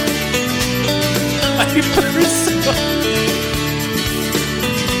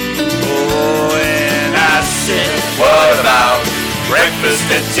 Oh, and I said, what about breakfast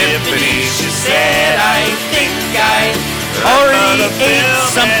at Tiffany's? She said, I think I Already ate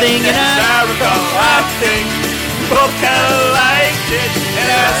something and I recall, I think we both kind of liked it. And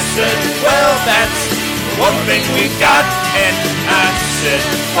I said, well, that's one thing we got. And I said,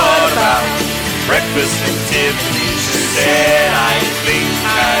 what about breakfast at Tiffany's? She said, I think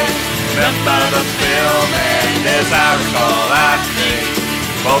I remember the film. And as I recall, I think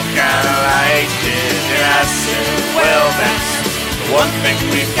we both kind of liked it. And I said, well, that's the one thing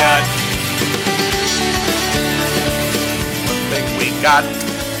we got. One thing we got.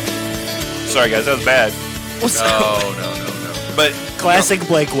 Sorry, guys, that was bad. No. But Classic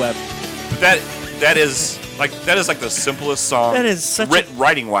Blake Webb. that is like the simplest song. That is such a-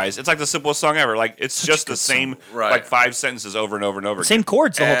 writing wise. It's like the simplest song ever. Like it's just the same Right. like 5 sentences over and over and over. Same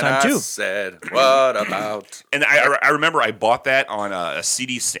chords the whole And time I too. said, what about? And I remember I bought that on a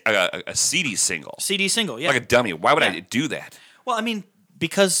CD single, CD single, yeah. like a dummy. Why would Yeah. I do that? Well, I mean,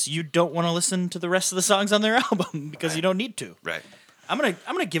 because you don't want to listen to the rest of the songs on their album because you don't need to. Right. I'm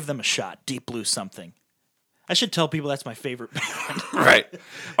gonna give them a shot. Deep Blue something. I should tell people that's my favorite band. Right.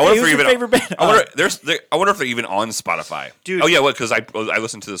 I wonder Hey, if who's they're your even. favorite band? I wonder if they're even on Spotify. Dude. Oh yeah, well, because I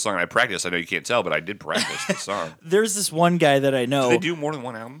listened to the song and I practiced. I know you can't tell, but I did practice the song. There's this one guy that I know. Do they do more than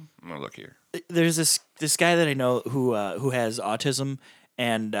one album? I'm gonna look here. There's this guy that I know who has autism,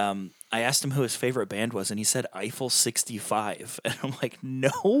 and I asked him who his favorite band was, and he said Eiffel 65, and I'm like,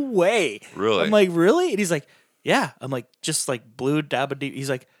 no way. Really? I'm like, really? And he's like, yeah. I'm like, just like Blue Dabba Dee. He's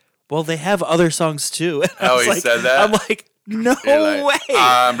like, well, they have other songs too. And I Oh, was he like, said that? I'm like, no You're like, way.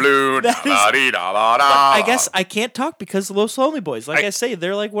 I'm blue. That is- da-da-dee-da-da-da. I guess I can't talk because of Los Lonely Boys. Like I say,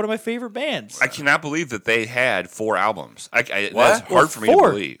 they're like one of my favorite bands. I cannot believe that they had 4 albums. What? That's hard for me to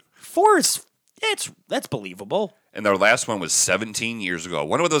believe. 4 is that's believable. And their last one was 17 years ago. I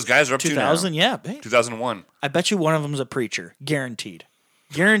wonder what those guys are up to now. 2000, yeah. Hey, 2001. I bet you one of them's a preacher, guaranteed.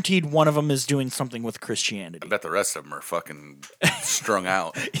 Guaranteed, one of them is doing something with Christianity. I bet the rest of them are fucking strung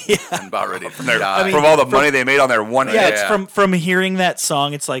out and about ready to die. From all the money they made on their one Yeah, hit. it's from hearing that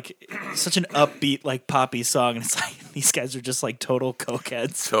song. It's like such an upbeat, like poppy song, and it's like these guys are just like total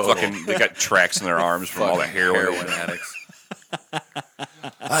cokeheads. Total Fucking, they got tracks in their arms from all the heroin. addicts.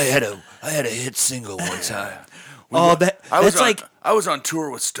 I had a hit single one time. Oh, I was on tour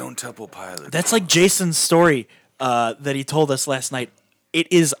with Stone Temple Pilots. that's like Jason's story that he told us last night.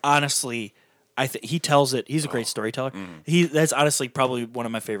 It is honestly, he tells it. He's a great storyteller. That's honestly probably one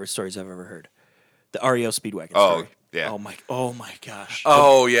of my favorite stories I've ever heard. The REO Speedwagon story. yeah. Oh my gosh.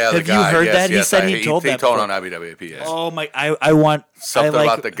 Oh yeah, the Have you guy. heard yes, that? He yes, said he told he that told before. on IBWP. Yes. Oh my! I want Something I like,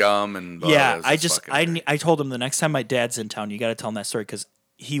 about the gum and Yeah, it's I just fucking great. I told him the next time my dad's in town, you got to tell him that story because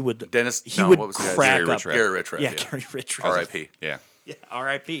he would Dennis. he no, would what was the guy's crack name? up. Richrep. Gary Richrep. Yeah, Gary Richrep. R.I.P. Yeah. Yeah,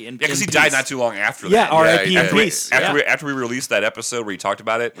 R.I.P. Yeah, because he died not too long after Yeah, that. R.I.P. in after peace. After we released that episode where he talked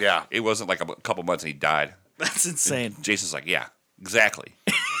about it, Yeah. it wasn't like a couple months and he died. That's insane. Jason's like, yeah, exactly.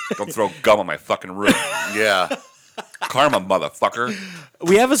 Don't throw gum on my fucking roof. Yeah, Karma, motherfucker.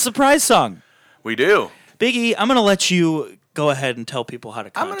 We have a surprise song. we do. Biggie, I'm going to let you go ahead and tell people how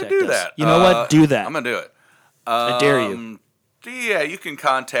to I'm contact going to do us. that. You know what? Do that. I'm going to do it. I dare you. Yeah, you can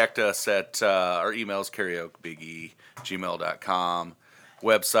contact us at our emails, karaokebiggie@gmail.com,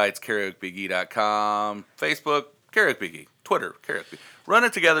 websites, karaokebiggie.com, Facebook, karaokebiggie, Twitter, karaokebiggie. Run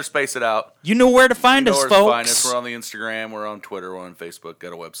it together, space it out. You know where to find You know us, where to folks. find us. We're on the Instagram, we're on Twitter, we're on Facebook,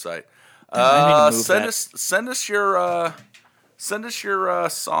 got a website. I need to move Send that. us your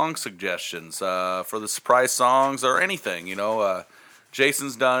song suggestions for the surprise songs or anything.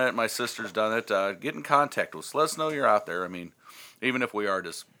 Jason's done it, my sister's done it. Get in contact with us. Let us know you're out there. I mean, even if we are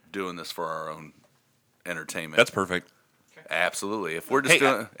just doing this for our own entertainment. That's perfect. Absolutely. If we're just Hey,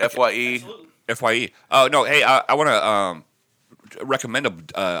 doing FYE, FYE. Oh, no, hey, I want to recommend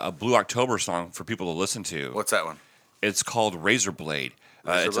a Blue October song for people to listen to. what's that one? It's called Razor Blade.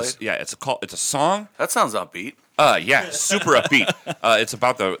 Razor Blade? It's a song. That sounds upbeat. Yeah, super upbeat. It's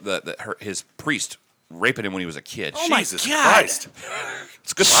about his priest raping him when he was a kid. Oh my Jesus God. Christ.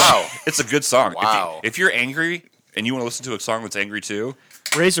 It's a good Wow. song. It's a good song. Wow. If you're angry and you want to listen to a song that's angry too,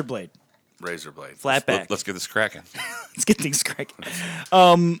 Razor blade. Razor Blade. Flat back. let's get this cracking. Let's get things cracking.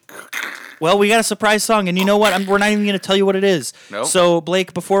 Well, we got a surprise song, and you know what? We're not even going to tell you what it is. Nope. So,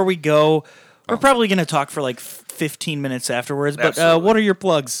 Blake, before we go, we're probably going to talk for like 15 minutes afterwards. But Absolutely. what are your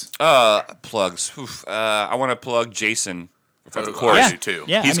plugs? Plugs. Oof. I want to plug Jason. Of Of course. course. You too.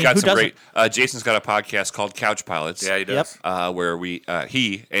 Yeah, He's I mean, got who some doesn't? great. Jason's got a podcast called Couch Pilots. Yeah, he does. Where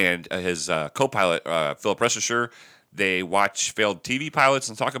he and his co-pilot Philip Restisher, they watch failed TV pilots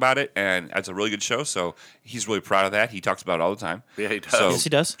and talk about it, and that's a really good show. So he's really proud of that. He talks about it all the time. Yeah, he does. So Yes, he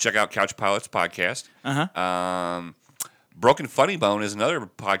does. Check out Couch Pilots podcast. Uh-huh. Broken Funny Bone is another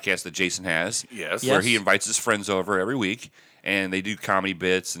podcast that Jason has. Yes. Where Yes. he invites his friends over every week, and they do comedy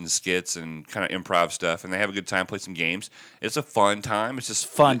bits and skits and kind of improv stuff, and they have a good time, play some games. It's a fun time. It's just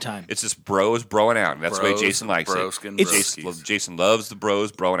Fun time. It's just bros broing out, and that's the way Bros, Jason likes broskin, it. broskies. Jason loves the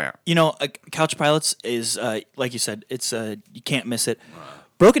bros broing out. You know, Couch Pilots is, like you said, it's you can't miss it.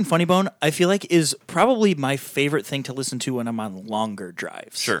 Broken Funny Bone, I feel like, is probably my favorite thing to listen to when I'm on longer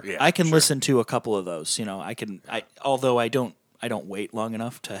drives. Sure. Yeah, I can listen to a couple of those. You know, although I don't wait long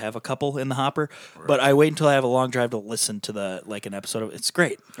enough to have a couple in the hopper, but I wait until I have a long drive to listen to an episode of. It's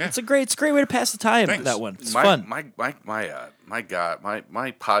great. Yeah. It's a great way to pass the time. Thanks. That one. It's my, fun. My God,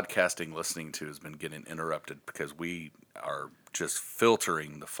 my podcasting listening to has been getting interrupted because we are just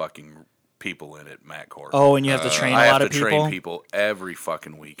filtering the fucking people in it, Matt Corp. Oh, and you have to train I a lot have of to people. train people every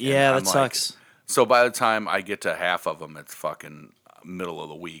fucking week. and Yeah, I'm that sucks. So by the time I get to half of them, it's fucking middle of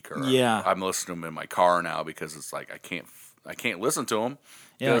the week, or Yeah. I'm listening to them in my car now because it's like I can't listen to them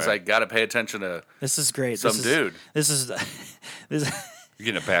Yeah. because I got to pay attention to. This is great. Some this is, dude. This is. This. You're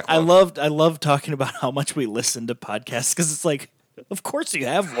getting a backlog. I love talking about how much we listen to podcasts because it's like, of course you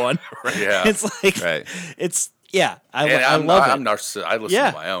have one. Yeah. It's like, Right. it's yeah. I And love I'm it. narcissistic. I listen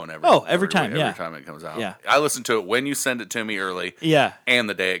Yeah. to my own every Every time, yeah. every time it comes out. Yeah. I listen to it when you send it to me early. Yeah. And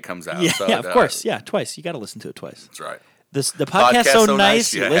the day it comes out. Yeah, So yeah, it, of course. Yeah, twice. You got to listen to it twice. That's right. The podcast's so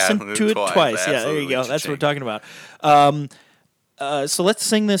nice, you you listen have to it twice. Yeah, there Absolutely. you go. That's what we're Cha-ching. talking about. So let's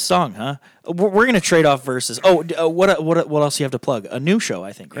sing this song, huh? We're gonna trade off verses. Oh, what else do you have to plug? A new show,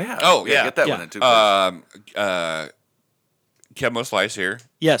 I think, right? Yeah. Oh, yeah. Get that Yeah. one in too. Kevin Slice here.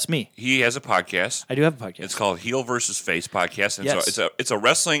 Yes, me. He has a podcast. I do have a podcast. It's called Heel versus Face podcast. And Yes. so it's a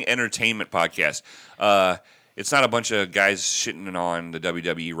wrestling entertainment podcast. It's not a bunch of guys shitting on the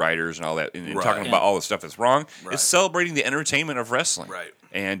WWE writers and all that and Right. talking about all the stuff that's wrong. Right. It's celebrating the entertainment of wrestling. Right.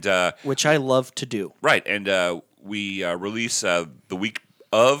 And which I love to do. we release the week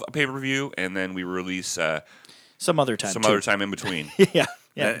of a pay-per-view, and then we release Some other time. some too. other time in between. yeah.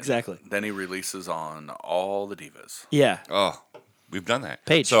 Yeah. Then- Exactly. Then he releases on all the divas. Yeah. Oh, we've done that.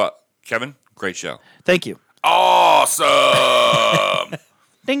 Paige. So, Kevin, great show. Thank you. Awesome.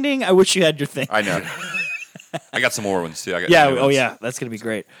 Ding ding. I wish you had your thing. I know. I got some more ones, too. I got Yeah. new Oh ones. yeah. That's gonna be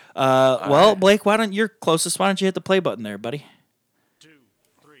great. Well, Blake, you're closest? Why don't you hit the play button there, buddy? 2,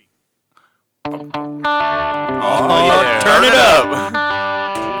 3. Turn it up.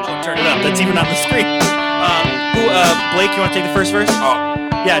 Oh, turn it up. That's even on the screen. Blake, you want to take the first verse? Oh,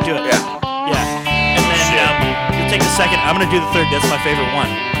 Yeah, do it. yeah. Yeah. And then you take the second. I'm going to do the third. That's my favorite one.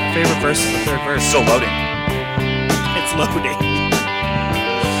 My favorite verse is the third verse. Still loading. It's loading.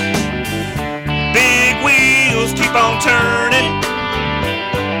 Big wheels keep on turning.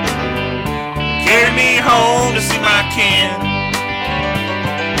 Carry me home to see my kin.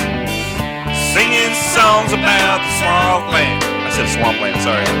 singing songs about the swampland. I said swampland,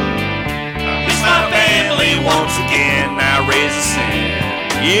 sorry. I miss my family once again. I raise a sin.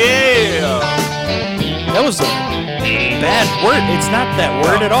 Yeah. That was a bad word. It's not that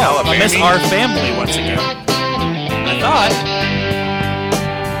word at all. I miss Alabama. our family once again. I thought.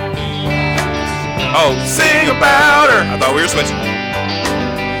 Oh, sing about her. I thought we were switching.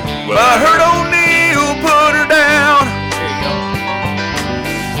 Well, I heard O'Neill put her down. There you go.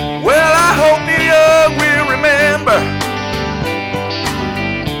 Well, I hope Neil Young will remember.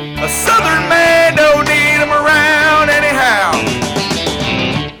 A southern man don't need him around anyhow.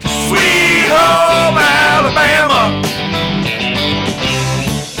 Sweet home Alabama,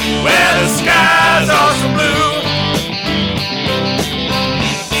 where the skies are so blue.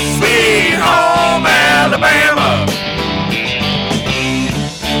 Sweet home Alabama,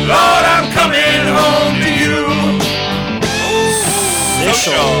 Lord, I'm coming home to you.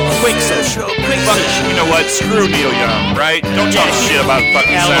 Quick social. Quick social. you know what? Screw Neil Young, right? Don't talk shit about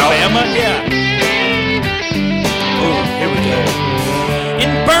fucking Alabama? Yeah. Oh, here we go.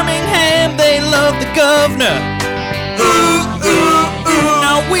 In Birmingham, they love the governor. Ooh, ooh, ooh.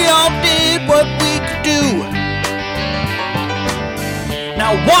 Now we all did what we could do.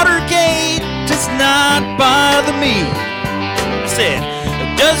 Now Watergate does not bother me. I said,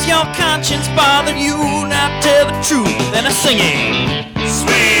 does your conscience bother you? Now tell the truth. Then I sing it.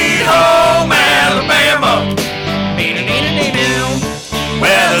 Sweet home Alabama,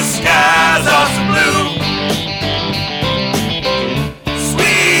 where the skies are so blue.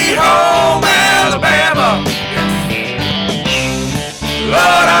 Sweet home Alabama,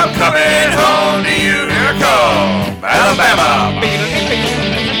 Lord, I'm coming home to you. Here come Alabama.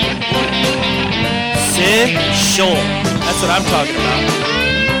 Sure. That's what I'm talking about.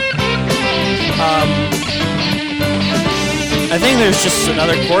 I think there's just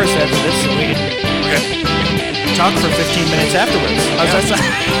another chorus after this, so we can talk for 15 minutes afterwards. How's that sound?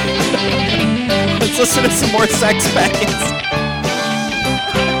 Let's listen to some more Sex Packets.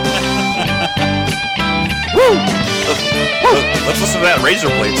 Woo! Let's listen to that Razor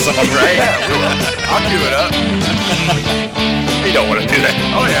Blade song, right? I'll cue it up. You don't want to do that.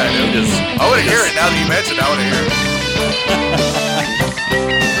 Oh yeah, I do. I want to hear it. Now that you mentioned it, I want to hear it.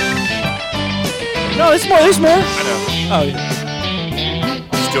 No, there's more. There's more. I know. Oh, yeah.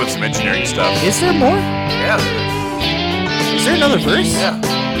 Just doing some engineering stuff. Is there more? Yeah, there is. Is there another verse? Yeah.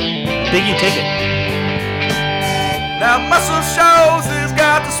 Biggie, take it. Now Muscle Shoals has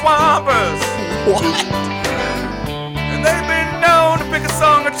got the Swampers, What? and they've been known to pick a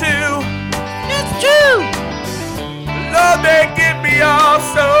song or two. It's true. Lord, they get me off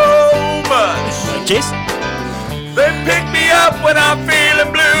so much. Like Jason. They pick me up when I'm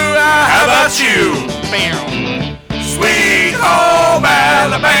feeling blue. How about you? Sweet home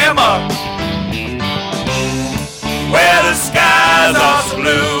Alabama, where the skies are so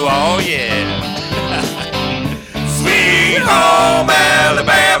blue. Oh, yeah. Sweet home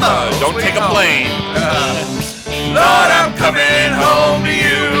Alabama. Don't Sweet take a home. plane. Lord, I'm coming home to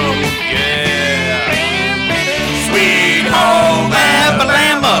you. Yeah. Sweet home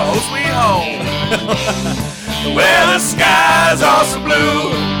Alabama. Oh, sweet home. Where the skies are so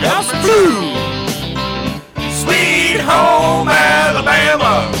blue. That's blue. Sweet home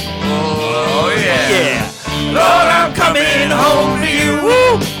Alabama. Oh, yeah. Yeah. Lord, I'm coming home to you.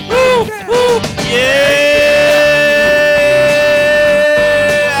 Woo, woo, woo.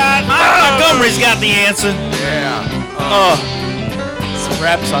 Yeah. Montgomery's got the answer. Yeah. It's a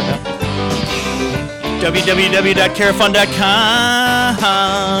rap song.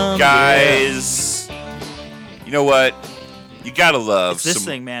 www.carafun.com. Guys, you know what? You gotta love It's this some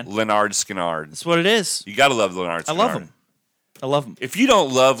thing, man. Leonard Skinard. That's what it is. You gotta love Leonard I Skinard. love him. I love him. If you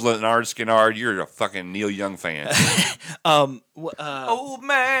don't love Leonard Skinard, you're a fucking Neil Young fan. Old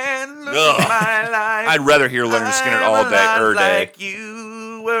man, look Ugh. at my life. I'd rather hear Leonard Skinner all day, I'm day. like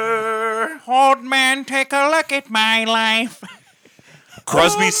you were. Old man, take a look at my life.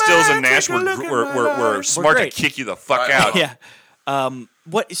 Crosby, Oh, Stills, and man, Nash take a look at my were life. smart to great. kick you the fuck Right. out. Yeah.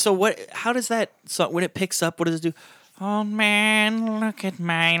 What? So what? How does that? So when it picks up, what does it do? Old man, look at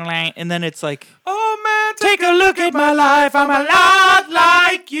my life, and then it's like, Oh man, take a look at my life. I'm a lot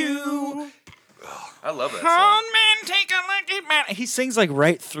like you. I love that Old song. man, take a look at my. He sings like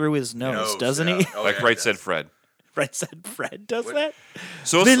right through his nose, doesn't he? Oh, Like yeah, Right yeah. Said Fred. Right said Fred does that.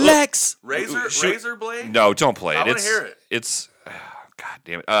 So let's- Relax. Razor blade. No, don't play it. I wanna It's, hear it. It's, God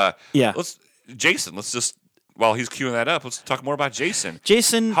damn it. Yeah. Jason, let's just, while he's queuing that up, let's talk more about Jason.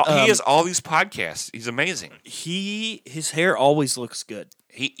 Jason, He has all these podcasts. He's amazing. his hair always looks good.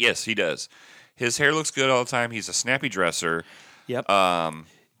 Yes, he does. His hair looks good all the time. He's a snappy dresser. Yep.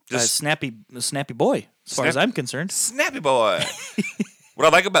 snappy boy, as far as I'm concerned. Snappy boy.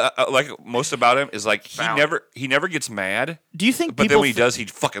 What I like most about him is like he never gets mad. Do you think? But then when he does, he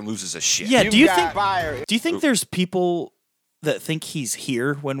fucking loses his shit. Yeah. Do you think there's people that think he's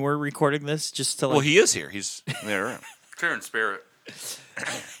here when we're recording this? Just to like, Well, he is here. He's there. Clear in spirit.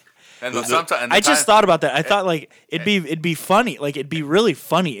 And I just thought about that. I thought like it'd be funny, like it'd be really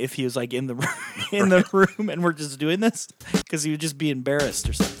funny if he was like in the room and we're just doing this because he would just be embarrassed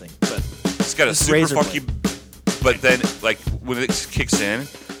or something. But he's got a super funky. But then like when it kicks in,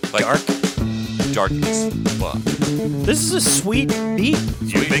 like dark as fuck. This is a sweet beat.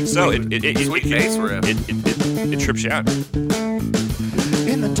 You think so? It sweet bass riff. It trips you out.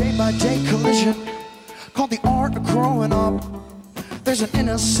 In the day-by-day collision called the art of growing up, there's an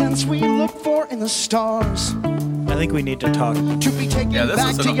innocence we look for in the stars. I think we need to talk. To be taken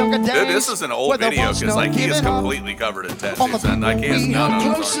back to younger days. This is an old video because like he is completely covered in tattoos and like he has none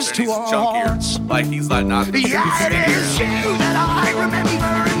of those. He's chunkier. Like he's like not. Yeah, it is you that I remember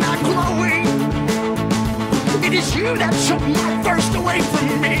and not glowing. It is you that took my thirst away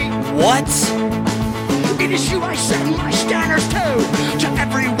from me. What? It is you I set my standards to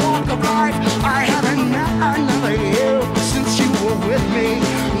every walk of life. I haven't met another you since you were with me.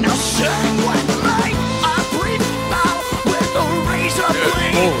 Now sing with me. I breathe out with a razor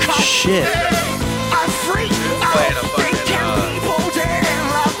blade. Holy shit. I freak out thinking people didn't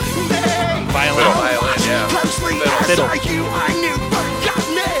love me. Violin, yeah. Closely as are you, I knew forgot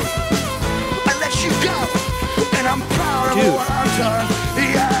me. I let you go, and I'm proud of what I've done.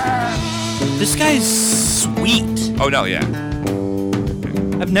 Yeah. This guy's sweet. Oh no, yeah.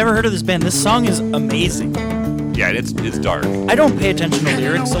 I've never heard of this band. This song is amazing. Yeah, it's dark. I don't pay attention to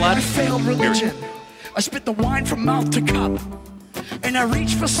lyrics a lot. I failed religion. I spit the wine from mouth to cup, and I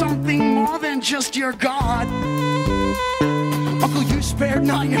reach for something more than just your God. Uncle, you spared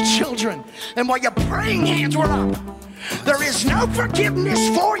not your children, and while your praying hands were up, there is no forgiveness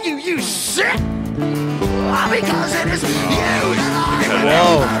for you, you sick. Because it is you that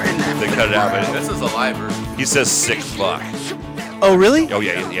I remember. They cut it out, but This is a live version. he says sick fuck. Oh, really? Oh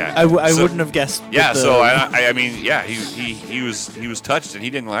yeah. I So- wouldn't have guessed. Yeah, with the- so I mean, yeah, he was touched and he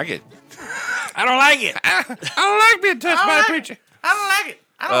didn't like it. I don't like it. I don't like being touched by a preacher. I don't like it.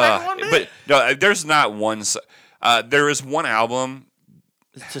 I don't like it one bit. But no, there's not one. There is one album.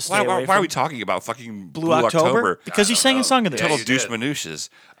 To stay Why away are from we talking about fucking Blue October? Because you sang a song in the Total you douche did. minutiaes.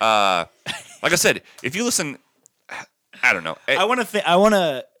 Like I said, if you listen, I don't know. I'm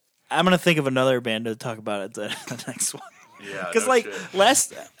gonna think of another band to talk about at the next one. Yeah, Because no like shit.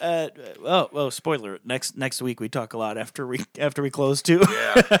 last, spoiler. Next week we talk a lot after we close too.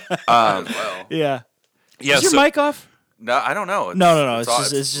 Yeah. As well. yeah. Yeah, Is your so- mic off? No, I don't know. No.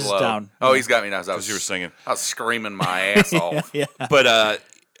 It's just low. down. Oh, he's got me now. I was Because you were singing. I was screaming my ass off. Yeah. But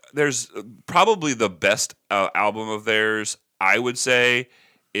there's probably the best album of theirs, I would say,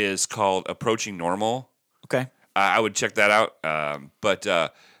 is called Approaching Normal. Okay. I would check that out. But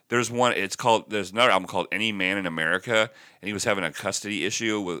there's another album called Any Man in America, and he was having a custody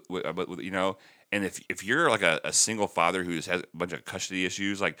issue with you know. And if you're like a single father who has a bunch of custody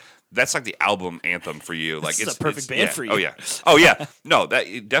issues, like that's like the album anthem for you. Like This is it's a perfect band for you. Oh yeah. No,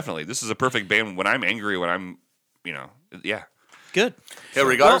 definitely. This is a perfect band when I'm angry. When I'm, yeah. Good. Yeah,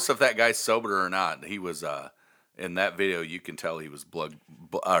 regardless if that guy's sober or not, he was in that video. You can tell he was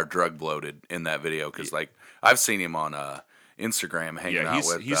drug bloated in that video because like I've seen him on Instagram hanging out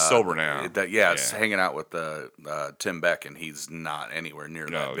with. He's sober now. Hanging out with Tim Beck, and he's not anywhere near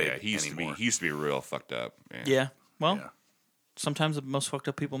that big he used anymore. to be real fucked up. Yeah. Well, Yeah. sometimes the most fucked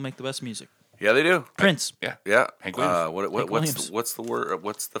up people make the best music. Yeah, they do. Prince. Yeah. Yeah, Hank Williams. What's the word?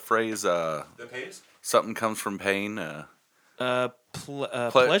 What's the phrase? Something comes from pain.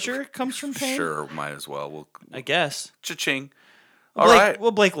 Pleasure comes from pain. Sure, might as well. We'll I guess. cha-ching. Blake, All right.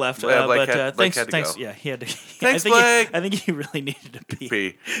 Well, Blake left, Yeah, Blake but had- Blake had to thanks. go. Yeah, he had to. Thanks, I think Blake. I think he really needed to pee.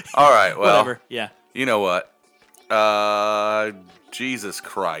 P. All right. Well, Whatever. Yeah. you know what? Jesus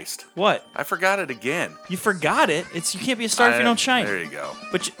Christ. What? I forgot it again. You forgot it. You can't be a star if you don't shine. There you go.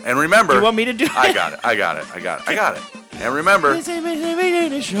 But And remember, you want me to do it? I got it. And remember, and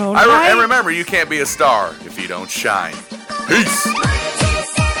and remember, you can't be a star if you don't shine. Peace.